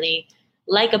that I really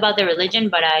like about the religion,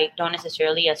 but I don't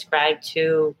necessarily ascribe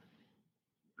to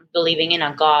believing in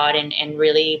a God and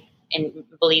really in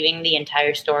believing the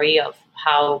entire story of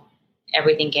how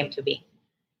everything came to be.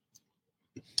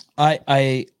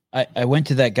 I went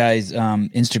to that guy's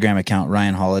Instagram account,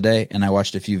 Ryan Holiday, and I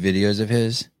watched a few videos of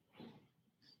his,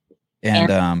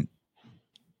 and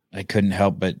I couldn't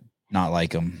help but not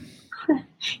like him.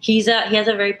 He has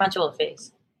a very punchable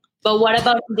face. But what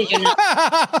about him did you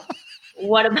not?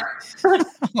 What about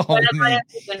what about him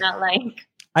did you not like?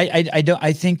 I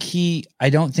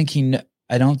don't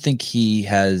think he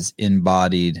has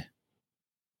embodied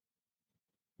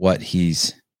what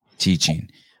he's teaching.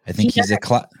 I think he's a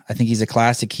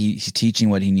classic. He's teaching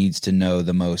what he needs to know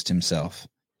the most himself.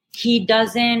 He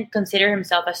doesn't consider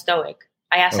himself a stoic.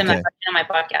 I asked him that question on my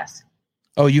podcast.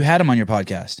 Oh, you had him on your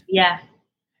podcast? Yeah.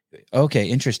 Okay,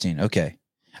 interesting. Okay.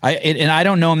 I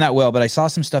don't know him that well, but I saw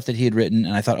some stuff that he had written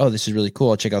and I thought, oh, this is really cool.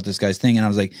 I'll check out this guy's thing. And I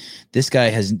was like, this guy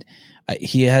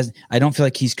I don't feel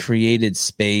like he's created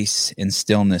space and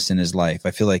stillness in his life.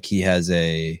 I feel like he's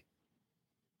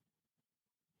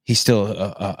still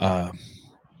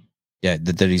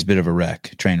that he's a bit of a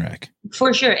train wreck.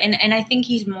 For sure. And I think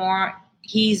he's a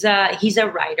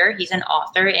writer, he's an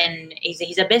author, and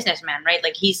he's a businessman, right?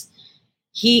 Like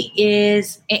he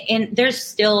is, and there's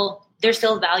still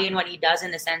value in what he does,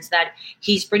 in the sense that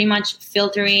he's pretty much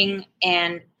filtering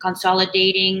and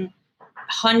consolidating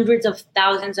hundreds of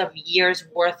thousands of years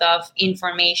worth of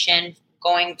information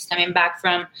stemming back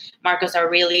from Marcus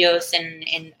Aurelius and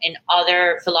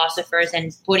other philosophers,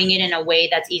 and putting it in a way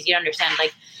that's easy to understand.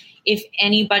 Like, if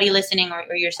anybody listening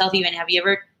or yourself even, have you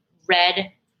ever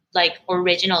read like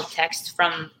original text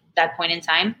from that point in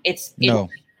time. It's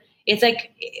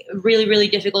like really, really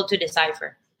difficult to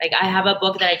decipher. Like I have a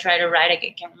book that I try to write. I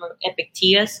can't remember,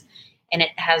 Epictetus, and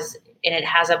it has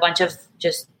a bunch of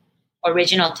just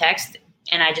original text,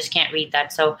 and I just can't read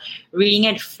that. So reading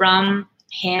it from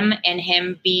him and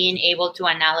him being able to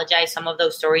analogize some of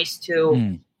those stories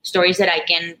to stories that I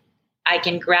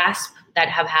can grasp that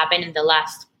have happened in the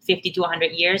last 50 to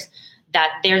 100 years,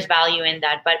 that there's value in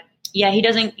that. But yeah, he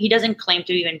doesn't claim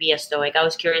to even be a Stoic. I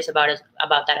was curious about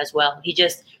that as well. He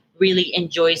just really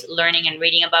enjoys learning and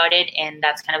reading about it, and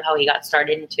that's kind of how he got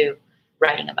started into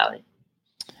writing about it.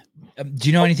 Do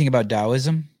you know anything about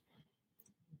Taoism?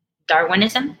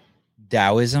 Darwinism?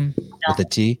 Taoism with a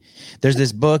T. There's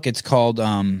this book. It's called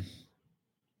how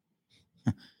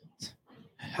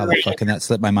the fuck can that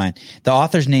slip my mind? The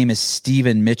author's name is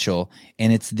Stephen Mitchell,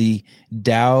 and it's the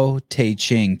Tao Te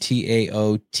Ching,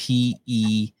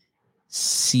 TaoTeching.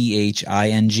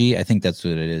 I think that's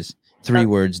what it is. 3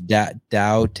 words,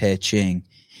 Tao Te Ching.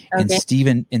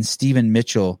 Okay. And Stephen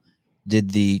Mitchell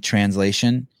did the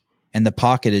translation, and the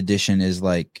pocket edition is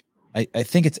like, I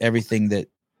think it's everything that.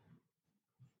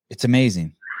 It's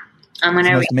amazing.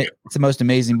 It's the most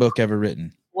amazing book ever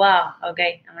written. Wow.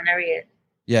 Okay, I'm gonna read it.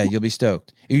 Yeah, you'll be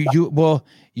stoked. You'll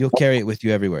carry it with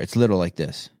you everywhere. It's little like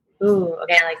this. Ooh,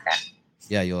 okay, I like that.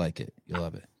 Yeah, you'll like it. You'll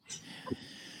love it.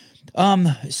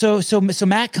 So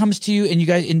Matt comes to you, and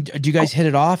do you guys hit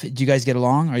it off? Do you guys get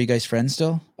along? Are you guys friends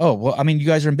still? Oh, well, I mean, you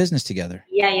guys are in business together.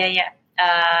 Yeah.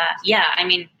 I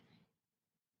mean,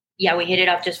 yeah, we hit it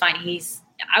off just fine.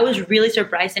 I was really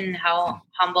surprised in how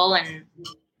humble and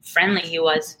friendly he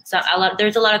was. So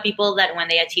there's a lot of people that when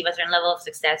they achieve a certain level of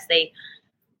success, they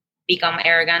become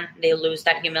arrogant, they lose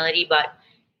that humility. But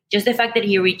just the fact that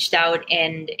he reached out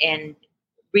and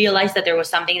realized that there was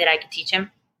something that I could teach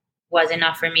him was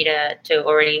enough for me to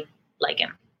already like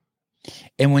him.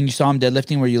 And when you saw him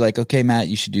deadlifting, were you like, okay, Matt,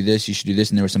 you should do this,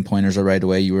 and there were some pointers right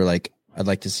away? You were like, I'd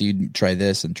like to see you try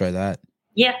this and try that.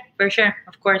 Yeah, for sure.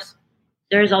 Of course.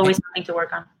 There's always something to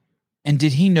work on. And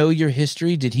did he know your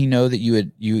history? Did he know that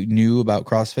you knew about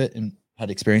CrossFit and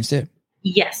had experienced it?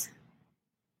 Yes.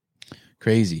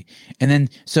 Crazy. And then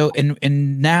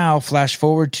and now flash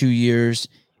forward 2 years,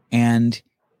 and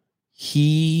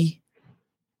his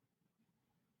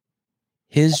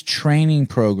training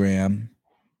program,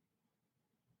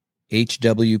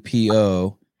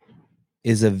 HWPO,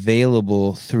 is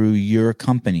available through your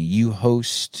company. You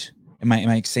host. Am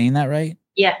I saying that right?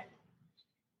 Yeah.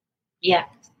 Yeah.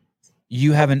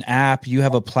 You have an app, you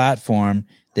have a platform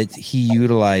that he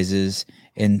utilizes,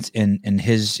 and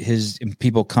his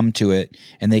people come to it,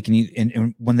 and they can,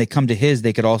 and when they come to his,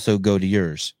 they could also go to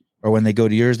yours, or when they go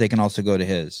to yours, they can also go to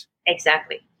his.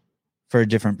 Exactly. For a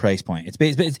different price point.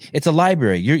 It's a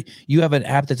library. You have an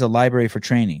app that's a library for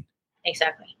training.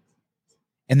 Exactly.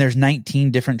 And there's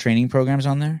 19 different training programs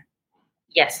on there?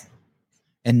 Yes.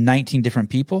 And 19 different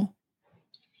people?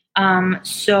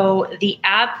 So the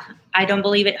app, I don't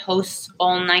believe it hosts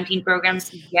all 19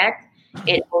 programs yet.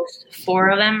 It hosts 4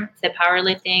 of them: the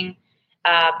powerlifting,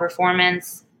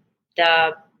 performance,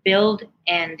 the build,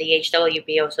 and the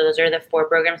HWPO. So those are the 4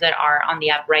 programs that are on the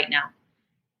app right now.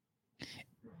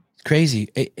 It's crazy.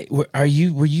 Were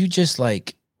you just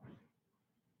like,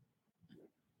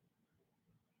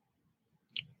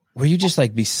 were you just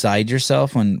like beside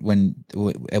yourself when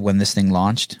this thing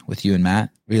launched with you and Matt?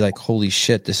 Were you like, holy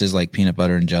shit, this is like peanut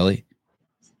butter and jelly?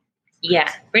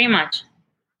 Yeah, pretty much.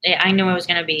 I knew it was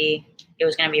gonna be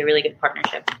a really good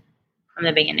partnership from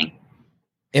the beginning.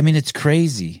 I mean, it's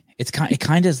crazy. It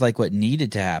kind of is like what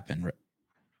needed to happen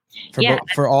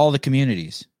for all the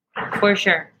communities. For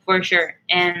sure.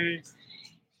 And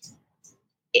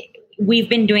we've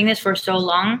been doing this for so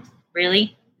long,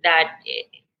 really, that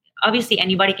obviously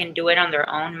anybody can do it on their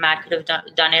own. Matt could have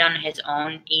done it on his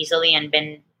own easily and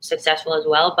been successful as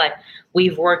well. But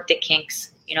we've worked the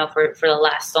kinks, for the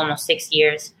last almost 6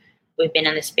 years. We've been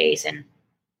in the space, and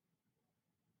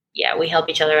yeah, we help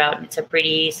each other out. And it's a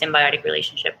pretty symbiotic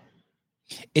relationship.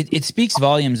 It speaks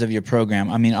volumes of your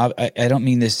program. I mean, I don't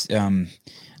mean this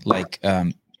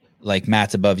like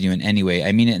Matt's above you in any way.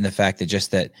 I mean it in the fact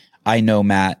that I know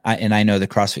Matt, and I know the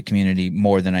CrossFit community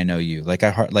more than I know you. I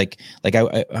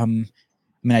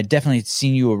definitely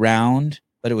seen you around,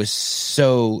 but it was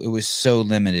so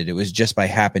limited. It was just by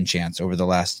happen chance over the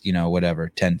last,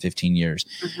 10, 15 years.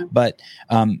 Mm-hmm. But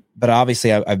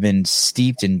obviously I've been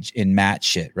steeped in Matt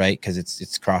shit, right? Cause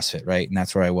it's CrossFit, right? And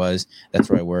that's where I was, that's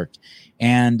where I worked.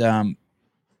 And,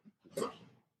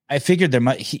 I figured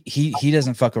he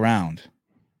doesn't fuck around.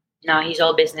 No, he's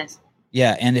all business.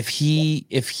 Yeah. And I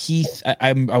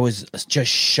was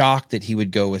just shocked that he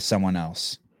would go with someone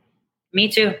else. Me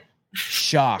too.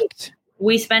 Shocked.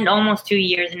 We spent almost 2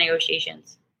 years in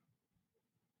negotiations.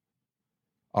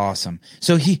 Awesome.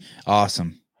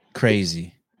 Awesome.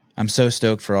 Crazy. I'm so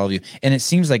stoked for all of you. And it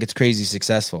seems like it's crazy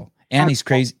successful. And he's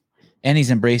crazy. And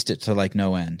he's embraced it to like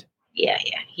no end. Yeah.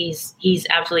 He's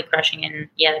absolutely crushing, and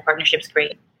yeah, the partnership's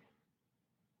great.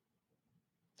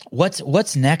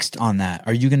 What's next on that?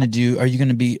 Is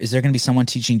there going to be someone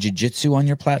teaching jiu-jitsu on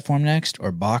your platform next,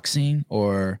 or boxing,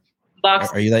 or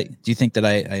Boxing? Are you like, do you think that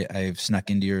I've snuck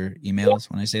into your emails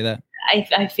when I say that?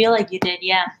 I feel like you did.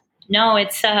 Yeah. No,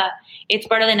 it's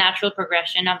part of the natural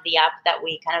progression of the app that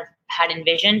we kind of had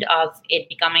envisioned, of it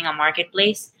becoming a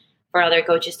marketplace for other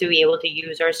coaches to be able to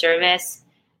use our service.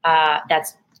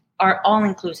 That's our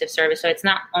all-inclusive service. So it's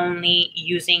not only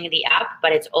using the app,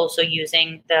 but it's also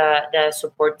using the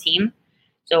support team.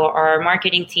 So our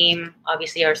marketing team,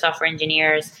 obviously our software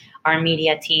engineers, our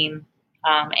media team,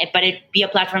 but it be a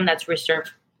platform that's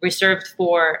reserved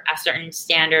for a certain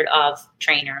standard of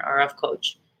trainer or of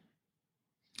coach.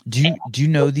 Do you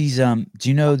know these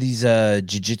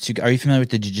jiu-jitsu? Are you familiar with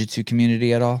the jiu-jitsu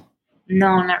community at all?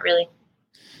 No, not really.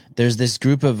 There's this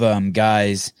group of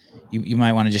guys. You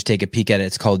might want to just take a peek at it.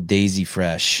 It's called Daisy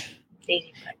Fresh.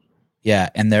 Daisy Fresh. Yeah,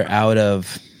 and they're out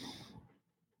of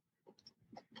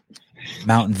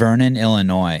Mount Vernon,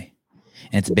 Illinois.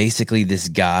 And it's basically this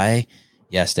guy.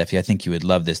 Yeah, Stefi, I think you would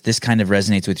love this. This kind of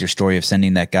resonates with your story of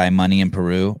sending that guy money in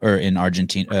Peru or in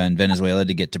Argentina and Venezuela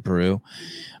to get to Peru.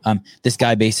 This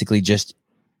guy basically just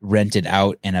rented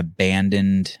out an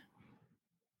abandoned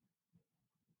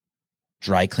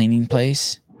dry cleaning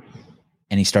place,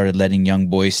 and he started letting young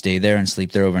boys stay there and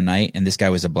sleep there overnight. And this guy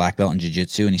was a black belt in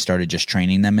jiu-jitsu, and he started just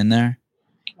training them in there.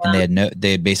 Wow. And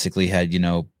they basically had,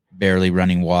 barely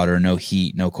running water, no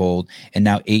heat, no cold. And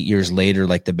now 8 years later,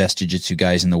 like the best jiu-jitsu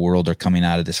guys in the world are coming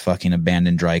out of this fucking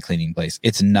abandoned dry cleaning place.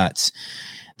 It's nuts.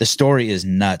 The story is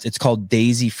nuts. It's called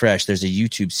Daisy Fresh. There's a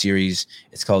YouTube series.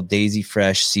 It's called Daisy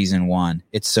Fresh Season 1.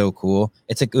 It's so cool.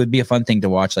 It would be a fun thing to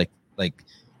watch like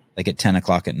at 10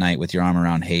 o'clock at night with your arm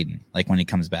around Hayden, like when he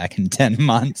comes back in 10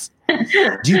 months.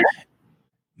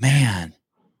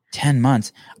 10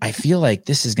 months. I feel like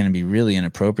this is going to be really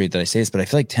inappropriate that I say this, but I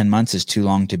feel like 10 months is too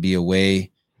long to be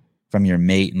away from your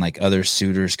mate and like other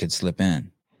suitors could slip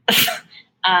in.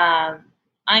 I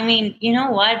mean, you know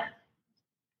what?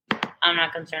 I'm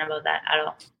not concerned about that at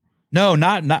all. No,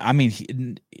 not. I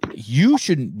mean, you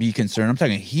shouldn't be concerned. I'm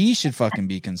talking. He should fucking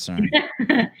be concerned.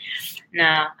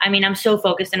 No, I mean, I'm so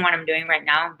focused on what I'm doing right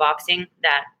now, boxing,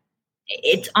 that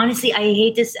it's honestly, I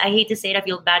hate to say it. I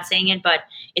feel bad saying it, but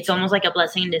it's almost like a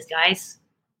blessing in disguise,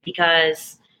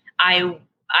 because I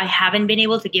haven't been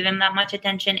able to give him that much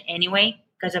attention anyway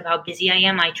because of how busy I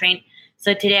am. I train.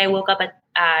 So today I woke up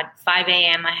at 5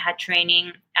 a.m. I had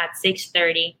training at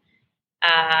 6:30.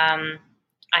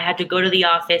 I had to go to the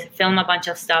office, film a bunch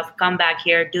of stuff, come back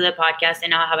here, do the podcast,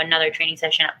 and I'll have another training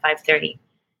session at 5:30.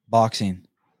 Boxing,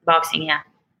 yeah.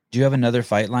 Do you have another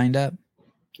fight lined up?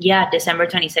 Yeah, December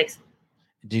 26th.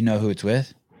 Do you know who it's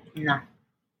with? No.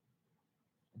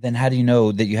 Then how do you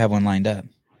know that you have one lined up?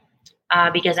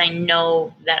 Because I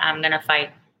know that I'm going to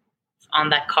fight on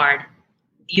that card.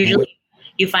 Usually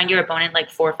you find your opponent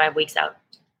like 4 or 5 weeks out.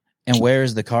 And where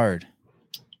is the card?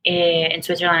 In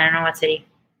Switzerland. I don't know what city.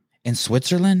 In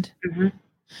Switzerland? Mm-hmm.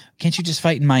 Can't you just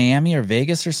fight in Miami or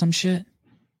Vegas or some shit?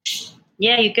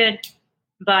 Yeah, you could.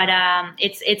 But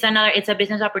it's a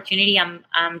business opportunity.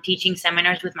 I'm teaching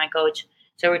seminars with my coach.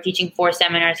 So we're teaching 4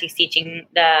 seminars. He's teaching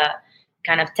the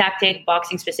kind of tactic,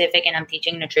 boxing specific, and I'm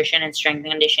teaching nutrition and strength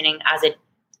and conditioning as it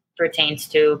pertains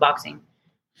to boxing.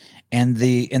 And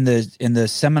the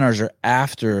seminars are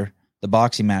after the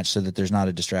boxing match so that there's not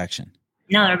a distraction.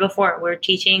 No, they're before. We're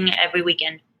teaching every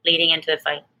weekend leading into the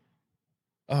fight.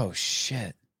 Oh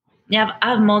shit. Yeah,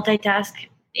 I've multitasked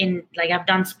I've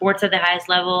done sports at the highest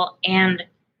level and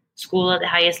school at the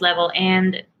highest level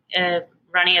and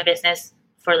running a business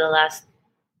for the last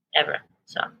ever.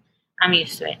 So I'm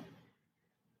used to it.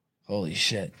 Holy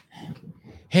shit.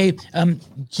 Hey,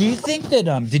 do you think that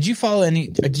do you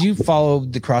follow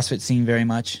the CrossFit scene very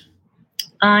much?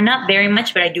 Not very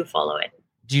much, but I do follow it.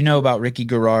 Do you know about Ricky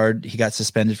Garrard? He got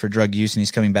suspended for drug use and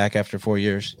he's coming back after 4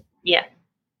 years. Yeah.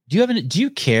 Do you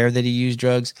care that he used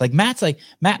drugs? Like Matt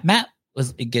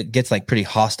gets like pretty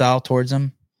hostile towards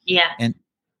him. Yeah. And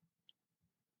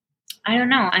I don't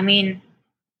know. I mean,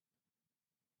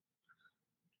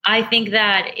 I think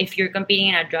that if you're competing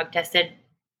in a drug tested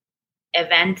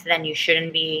event, then you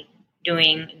shouldn't be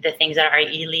doing the things that are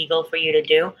illegal for you to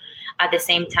do. At the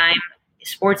same time,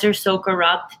 sports are so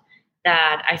corrupt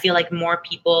that I feel like more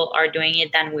people are doing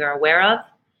it than we're aware of.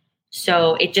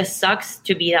 So it just sucks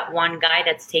to be that one guy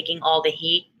that's taking all the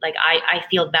heat. Like I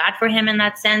feel bad for him in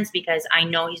that sense because I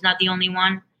know he's not the only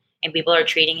one, and people are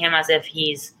treating him as if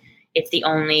it's the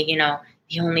only,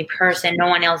 the only person. No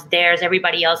one else dares.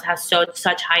 Everybody else has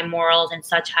such high morals and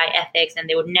such high ethics, and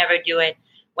they would never do it.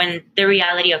 When the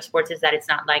reality of sports is that it's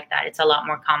not like that. It's a lot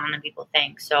more common than people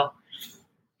think. So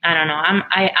I don't know.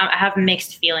 I have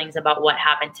mixed feelings about what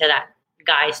happened to that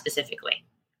guy specifically.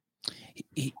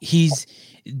 He's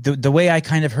the way I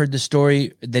kind of heard the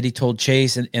story that he told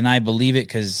Chase, and I believe it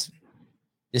because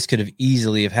this could have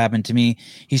easily have happened to me.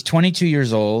 He's 22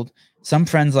 years old. Some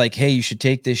friends like, hey, you should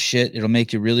take this shit. It'll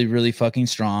make you really, really fucking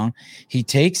strong. He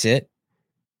takes it.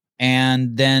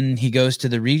 And then he goes to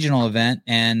the regional event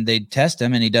and they test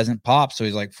him and he doesn't pop. So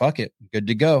he's like, fuck it. Good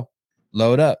to go.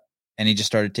 Load up. And he just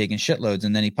started taking shitloads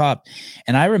and then he popped.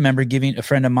 And I remember giving a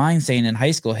friend of mine saying in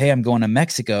high school, hey, I'm going to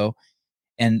Mexico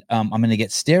and I'm going to get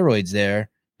steroids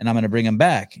there and I'm going to bring him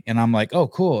back. And I'm like, oh,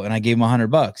 cool. And I gave him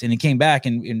 $100 and he came back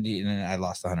and I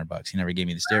lost $100. He never gave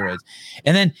me the steroids.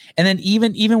 And then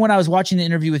even when I was watching the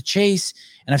interview with Chase,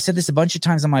 and I've said this a bunch of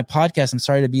times on my podcast, I'm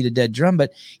sorry to beat a dead drum,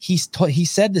 but he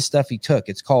said the stuff he took.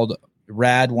 It's called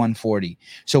Rad 140.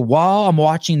 So while I'm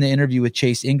watching the interview with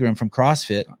Chase Ingram from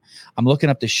CrossFit, I'm looking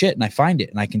up the shit and I find it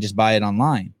and I can just buy it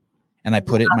online. And I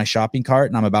put it in my shopping cart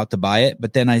and I'm about to buy it.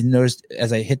 But then I noticed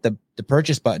as I hit the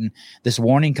purchase button, this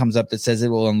warning comes up that says it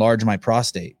will enlarge my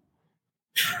prostate.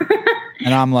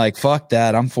 And I'm like, fuck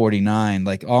that. I'm 49.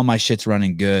 Like all my shit's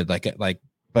running good. But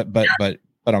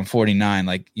I'm 49.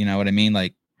 Like, you know what I mean?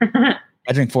 Like I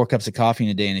drink 4 cups of coffee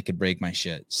in a day and it could break my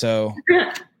shit. So,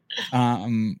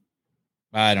 I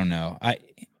don't know.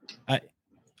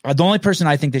 The only person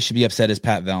I think that should be upset is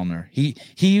Pat Vellner.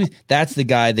 That's the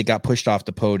guy that got pushed off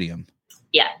the podium.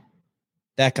 Yeah.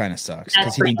 That kind of sucks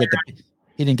because he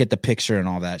didn't get the picture and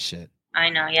all that shit. I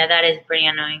know. Yeah, that is pretty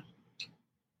annoying.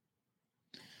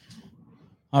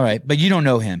 All right, but you don't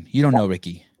know him. You don't know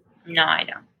Ricky. No, I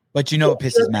don't. But you know it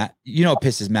pisses Matt. You know it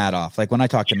pisses Matt off. Like when I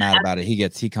talk to Matt about it,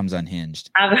 he comes unhinged.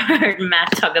 I've heard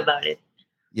Matt talk about it.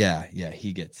 Yeah,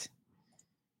 he gets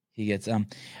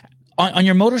on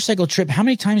your motorcycle trip, how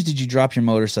many times did you drop your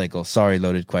motorcycle? Sorry,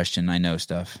 loaded question. I know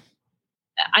stuff.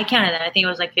 I counted that. I think it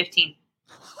was like 15.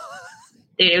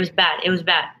 Dude, it was bad. It was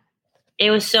bad.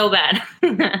 It was so bad.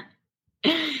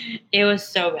 It was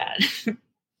so bad.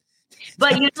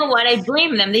 But you know what? I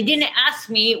blame them. They didn't ask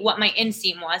me what my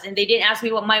inseam was, and they didn't ask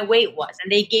me what my weight was.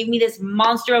 And they gave me this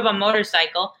monster of a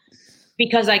motorcycle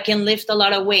because I can lift a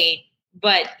lot of weight.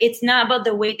 But it's not about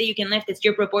the weight that you can lift. It's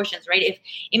your proportions, right?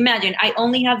 Imagine I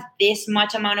only have this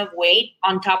much amount of weight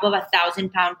on top of a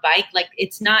 1,000-pound bike. Like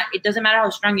it doesn't matter how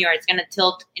strong you are. It's going to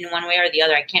tilt in one way or the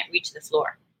other. I can't reach the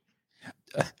floor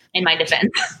in my defense.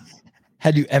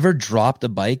 Had you ever dropped a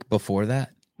bike before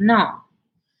that? No.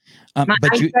 I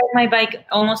ride my bike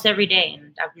almost every day,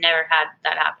 and I've never had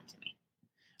that happen to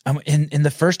me. And the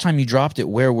first time you dropped it,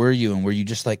 where were you? And were you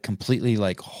just like completely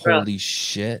like, holy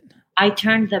shit? I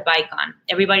turned the bike on.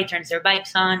 Everybody turns their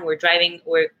bikes on. We're driving.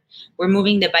 We're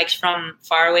moving the bikes from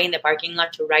far away in the parking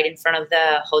lot to right in front of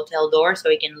the hotel door so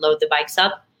we can load the bikes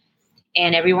up.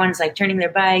 And everyone's like turning their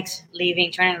bikes,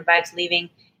 leaving,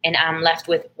 and I'm left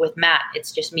with Matt.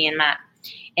 It's just me and Matt.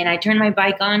 And I turn my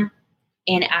bike on.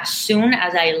 And as soon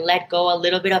as I let go a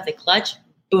little bit of the clutch,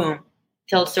 boom,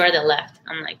 tilts toward the left.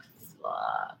 I'm like,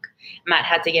 fuck. Matt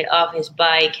had to get off his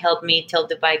bike, help me tilt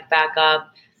the bike back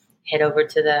up, head over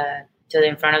to the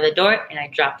in front of the door, and I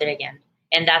dropped it again.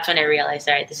 And that's when I realized,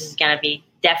 all right, this is going to be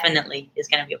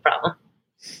a problem.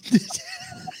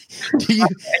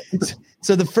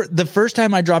 So the first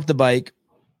time I dropped the bike,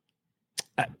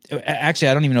 actually,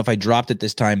 I don't even know if I dropped it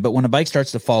this time, but when a bike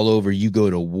starts to fall over, you go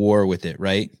to war with it,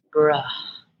 right? Bruh.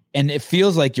 And it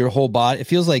feels like your whole body, it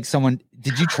feels like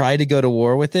did you try to go to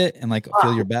war with it and like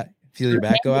feel your back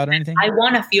go out or anything? I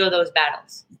won a few of those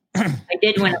battles. I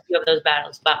did win a few of those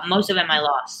battles, but most of them I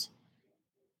lost.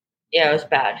 Yeah, it was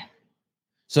bad.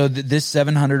 So this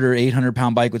 700 or 800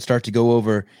 pound bike would start to go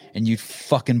over and you'd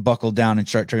fucking buckle down and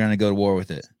start trying to go to war with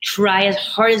it. Try as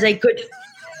hard as I could.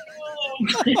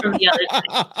 From the other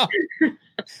side.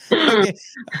 Okay.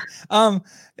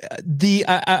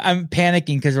 I'm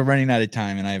panicking because we're running out of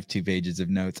time and I have 2 pages of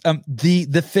notes.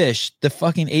 The fish, the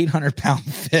fucking 800-pound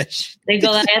fish. They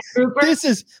go like ass grouper. This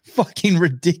is fucking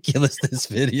ridiculous. This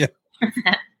video.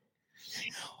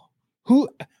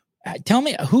 Tell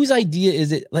me whose idea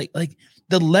is it? Like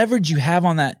the leverage you have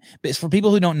on that. But for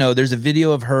people who don't know, there's a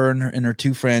video of her and her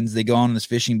 2 friends. They go on this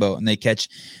fishing boat and they catch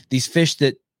these fish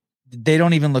that they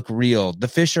don't even look real. The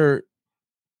fish are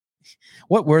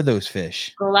What were those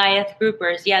fish? Goliath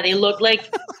groupers. Yeah, they look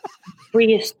like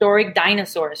prehistoric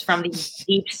dinosaurs from the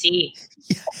deep sea.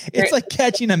 It's like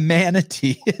catching a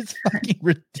manatee. It's fucking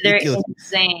ridiculous. They're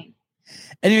insane.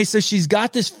 Anyway, so she's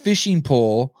got this fishing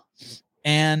pole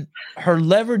and her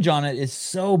leverage on it is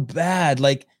so bad.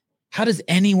 Like, how does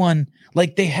anyone,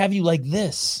 like, they have you like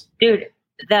this? Dude,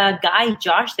 the guy,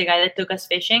 Josh, the guy that took us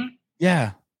fishing,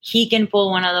 yeah, he can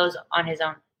pull one of those on his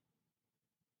own.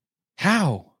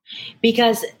 How?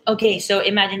 Because, okay, so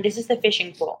imagine this is the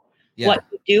fishing pole. Yeah. What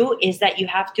you do is that you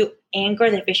have to anchor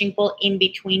the fishing pole in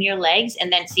between your legs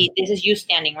and then see, this is you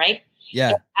standing, right? Yeah.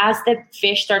 And as the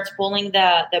fish starts pulling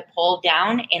the pole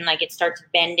down and like it starts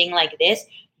bending like this,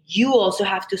 you also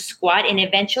have to squat, and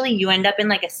eventually you end up in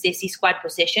like a sissy squat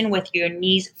position with your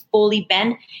knees fully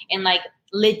bent and like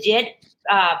legit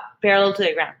parallel to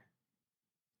the ground.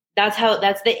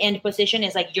 That's the end position,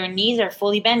 is like your knees are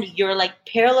fully bent, you're like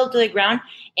parallel to the ground,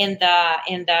 and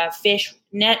the fish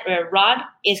net rod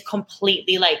is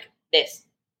completely like this.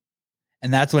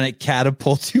 And that's when it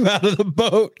catapults you out of the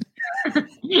boat.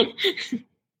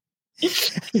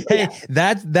 Hey,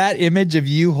 that image of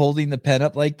you holding the pen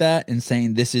up like that and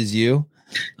saying, "This is you."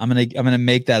 I'm gonna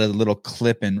make that a little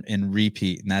clip and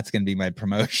repeat, and that's gonna be my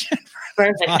promotion.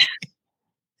 Perfect.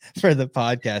 For the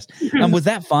podcast. Was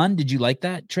that fun? Did you like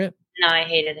that trip? No, I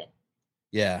hated it.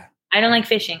 Yeah. I don't like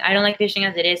fishing. I don't like fishing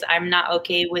as it is. I'm not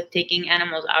okay with taking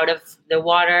animals out of the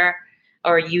water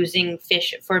or using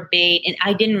fish for bait. And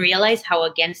I didn't realize how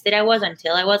against it I was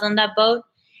until I was on that boat.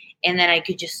 And then I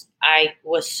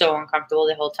was so uncomfortable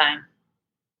the whole time.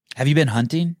 Have you been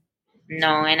hunting?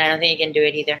 No, and I don't think you can do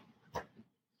it either.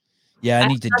 Yeah, I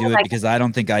need to do it because I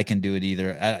don't think I can do it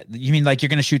either. You mean like you're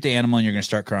going to shoot the animal and you're going to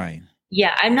start crying?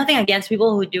 Yeah, I have nothing against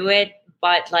people who do it,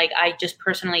 but like I just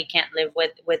personally can't live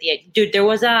with it. Dude, there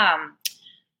was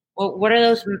what are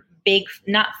those big,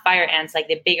 not fire ants, like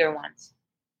the bigger ones?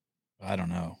 I don't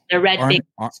know. The red big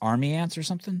army ants or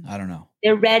something? I don't know.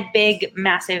 The red big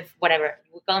massive whatever.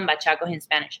 We call them bachacos in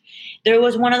Spanish. There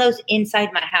was one of those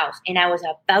inside my house and I was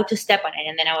about to step on it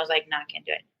and then I was like, no, I can't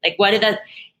do it. Like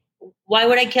why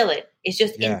would I kill it? It's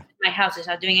just in my house. It's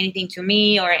not doing anything to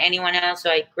me or anyone else. So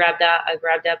I grabbed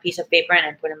a piece of paper and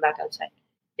I put them back outside.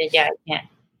 But yeah, I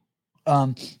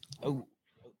can't.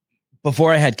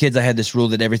 Before I had kids, I had this rule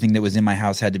that everything that was in my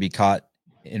house had to be caught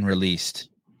and released.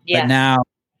 Yeah. But now,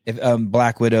 if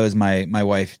black widows, my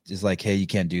wife is like, hey, you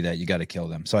can't do that. You got to kill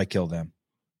them. So I kill them.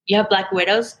 You have black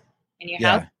widows in your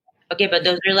house? Okay, but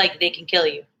those are like, they can kill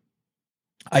you.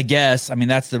 I guess. I mean,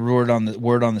 that's the word on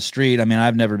the street. I mean,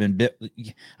 I've never been bit.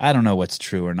 I don't know what's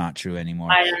true or not true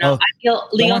anymore. I don't know.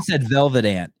 Someone said velvet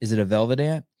ant. Is it a velvet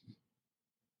ant?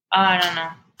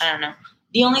 I don't know.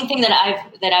 The only thing that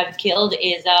I've killed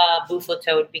is a bufo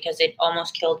toad because it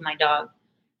almost killed my dog.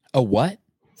 A what?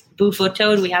 Bufo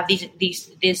toad. We have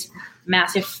these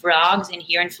massive frogs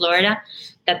here in Florida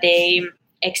that they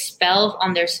expel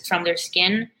from their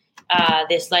skin.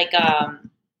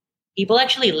 People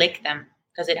actually lick them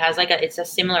because it has it's a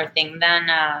similar thing than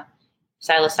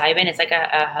psilocybin. It's like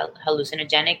a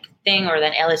hallucinogenic thing, or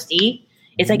than LSD.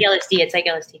 It's like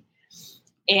LSD.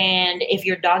 And if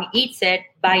your dog eats it,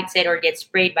 bites it, or gets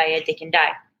sprayed by it, they can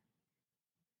die.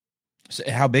 So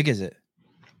how big is it?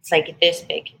 It's like this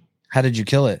big. How did you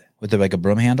kill it? With like a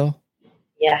broom handle?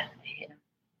 Yeah, I hit him.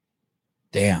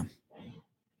 Damn.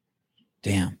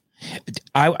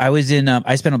 I was in.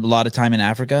 I spent a lot of time in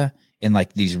Africa in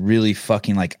like these really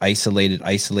fucking like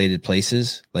isolated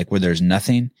places, like where there's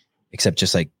nothing except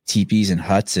just like teepees and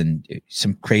huts and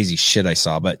some crazy shit I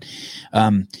saw. But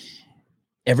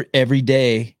every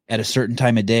day at a certain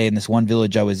time of day in this one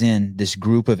village I was in, this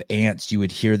group of ants, you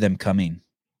would hear them coming,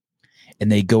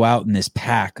 and they go out in this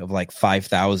pack of like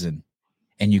 5,000,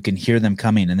 and you can hear them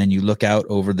coming. And then you look out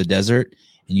over the desert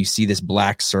and you see this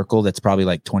black circle that's probably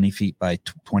like 20 feet by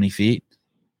 20 feet.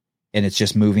 And it's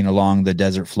just moving along the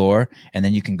desert floor. And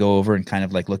then you can go over and kind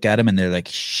of like look at them, and they're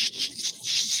like,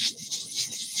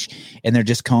 and they're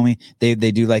just combing. They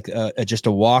do like just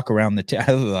a walk around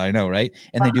the, I know, right?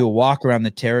 And they do a walk around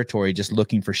the territory, just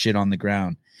looking for shit on the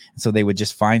ground. And so they would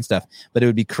just find stuff, but it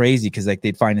would be crazy because like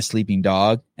they'd find a sleeping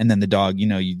dog, and then the dog,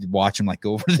 you'd watch them like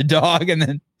go over the dog and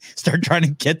then start trying to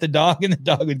get the dog, and the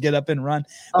dog would get up and run.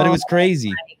 But it was crazy.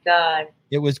 Oh my God.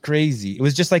 It was crazy. It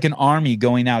was just like an army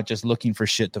going out, just looking for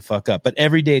shit to fuck up. But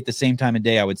every day at the same time of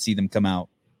day, I would see them come out.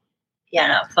 Yeah,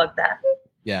 no, fuck that.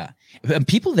 Yeah. And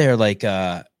people there, like,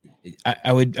 I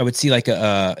would see like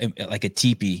a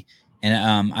teepee,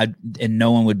 and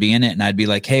no one would be in it, and I'd be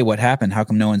like, hey, what happened? How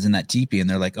come no one's in that teepee? And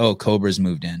they're like, oh, cobras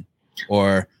moved in,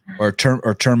 or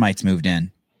termites moved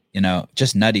in.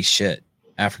 Just nutty shit.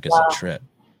 Africa's a trip.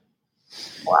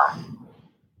 Wow.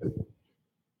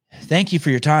 Thank you for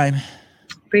your time.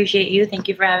 Appreciate you. Thank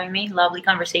you for having me. Lovely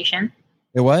conversation.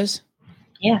 It was?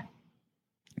 Yeah.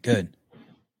 Good.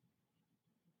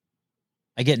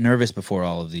 I get nervous before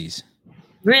all of these.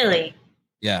 Really?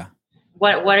 Yeah.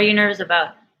 What are you nervous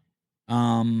about?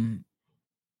 I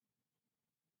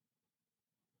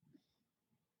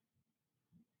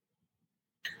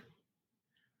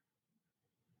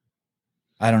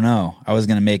don't know. I was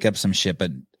going to make up some shit,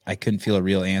 but I couldn't feel a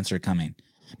real answer coming.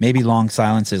 Maybe long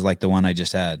silences like the one I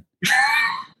just had.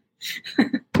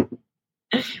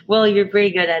 Well, you're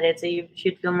pretty good at it, so you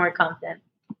should feel more confident.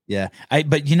 Yeah.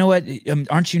 But you know what?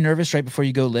 Aren't you nervous right before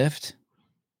you go lift?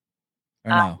 Or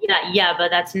no? Yeah, but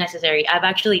that's necessary. I've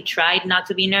actually tried not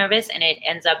to be nervous, and it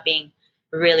ends up being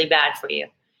really bad for you.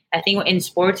 I think in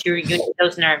sports, you need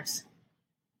those nerves.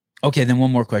 Okay, then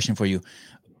one more question for you.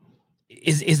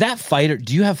 Is that fight, or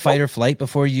do you have fight or flight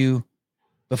before you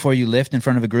lift in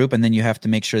front of a group, and then you have to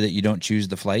make sure that you don't choose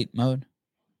the flight mode?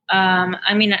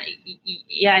 I mean,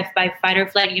 yeah, if by fight or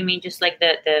flight you mean just like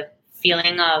the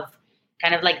feeling of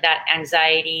kind of like that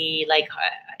anxiety, like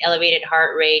elevated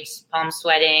heart rates, palm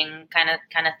sweating kind of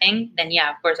thing, then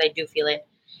yeah, of course I do feel it.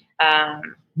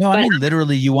 No, I mean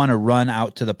literally you want to run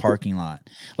out to the parking lot.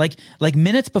 Like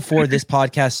minutes before this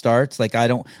podcast starts,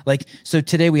 so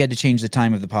today we had to change the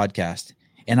time of the podcast,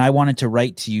 and I wanted to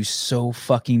write to you so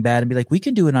fucking bad and be like, we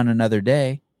can do it on another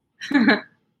day. You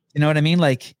know what I mean?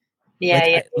 I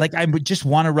would just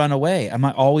want to run away. I'm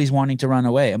always wanting to run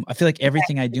away. I feel like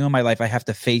everything I do in my life, I have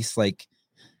to face like.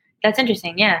 That's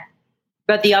interesting. Yeah.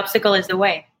 But the obstacle is the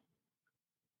way.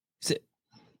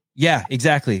 Yeah,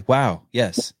 exactly. Wow.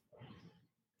 Yes.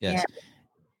 Yes. Yeah.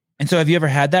 And so have you ever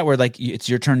had that where like it's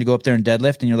your turn to go up there and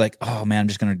deadlift and you're like, oh man, I'm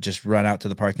just going to just run out to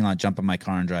the parking lot, jump in my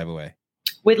car and drive away?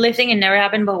 With lifting, it never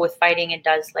happened, but with fighting, it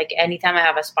does. Like anytime I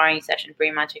have a sparring session,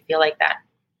 pretty much, I feel like that.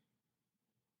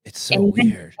 It's so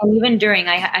weird. And even during,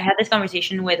 I had this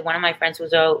conversation with one of my friends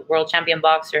who's a world champion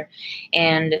boxer,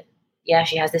 and yeah,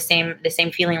 she has the same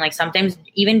feeling. Like sometimes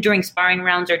even during sparring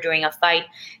rounds or during a fight,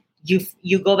 you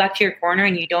go back to your corner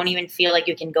and you don't even feel like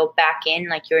you can go back in.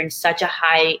 Like you're in such a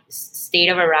high state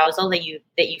of arousal that you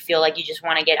feel like you just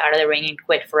want to get out of the ring and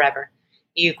quit forever.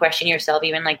 You question yourself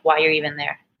even like why you're even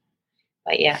there.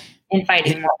 But yeah, in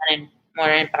fighting more than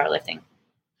in powerlifting.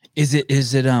 Is it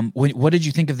what did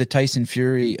you think of the Tyson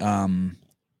Fury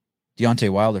Deontay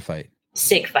Wilder fight?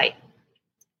 Sick fight.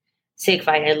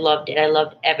 I loved it. I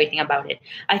loved everything about it.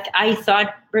 I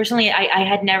thought personally I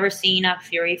had never seen a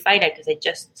Fury fight because I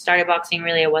just started boxing.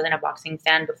 Really, I wasn't a boxing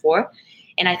fan before,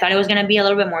 and I thought it was going to be a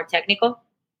little bit more technical.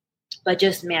 But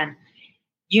just man,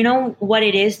 you know what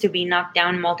it is to be knocked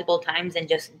down multiple times and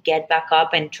just get back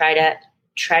up and try to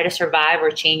survive or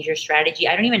change your strategy.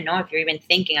 I don't even know if you're even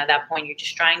thinking at that point. You're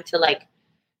just trying to like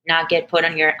not get put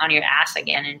on your ass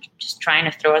again and just trying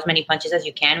to throw as many punches as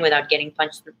you can without getting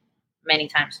punched many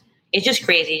times. It's just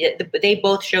crazy. They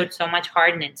both showed so much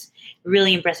heart, and it's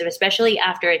really impressive, especially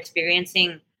after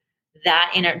experiencing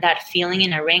that feeling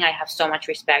in a ring. I have so much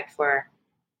respect for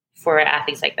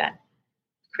athletes like that.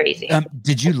 Crazy.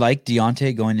 Did you like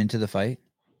Deontay going into the fight?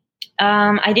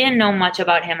 I didn't know much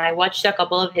about him. I watched a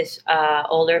couple of his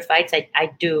older fights.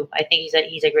 I do. I think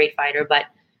he's a great fighter, but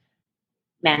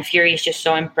man, Fury is just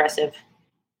so impressive.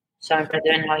 So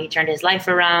impressive, and how he turned his life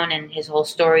around, and his whole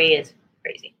story is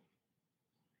crazy.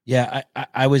 Yeah,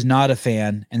 I was not a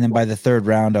fan, and then by the third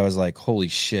round, I was like, "Holy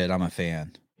shit, I'm a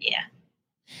fan." Yeah.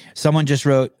 Someone just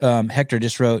wrote, Hector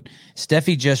just wrote,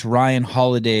 Stefi just Ryan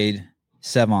Holiday'd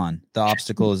Sevon. The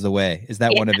obstacle is the way. Is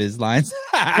that one of his lines?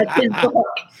 That's his book.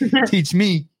 Teach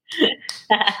me.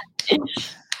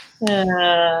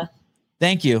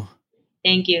 Thank you.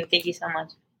 Thank you so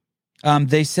much.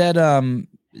 They said, I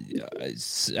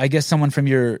guess someone from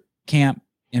your camp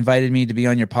invited me to be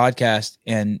on your podcast,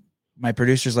 and my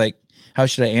producer's like, how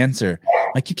should I answer?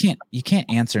 Like, you can't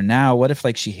answer now. What if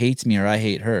like she hates me or I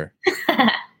hate her?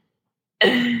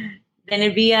 Then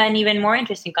it'd be an even more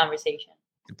interesting conversation.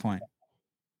 Good point.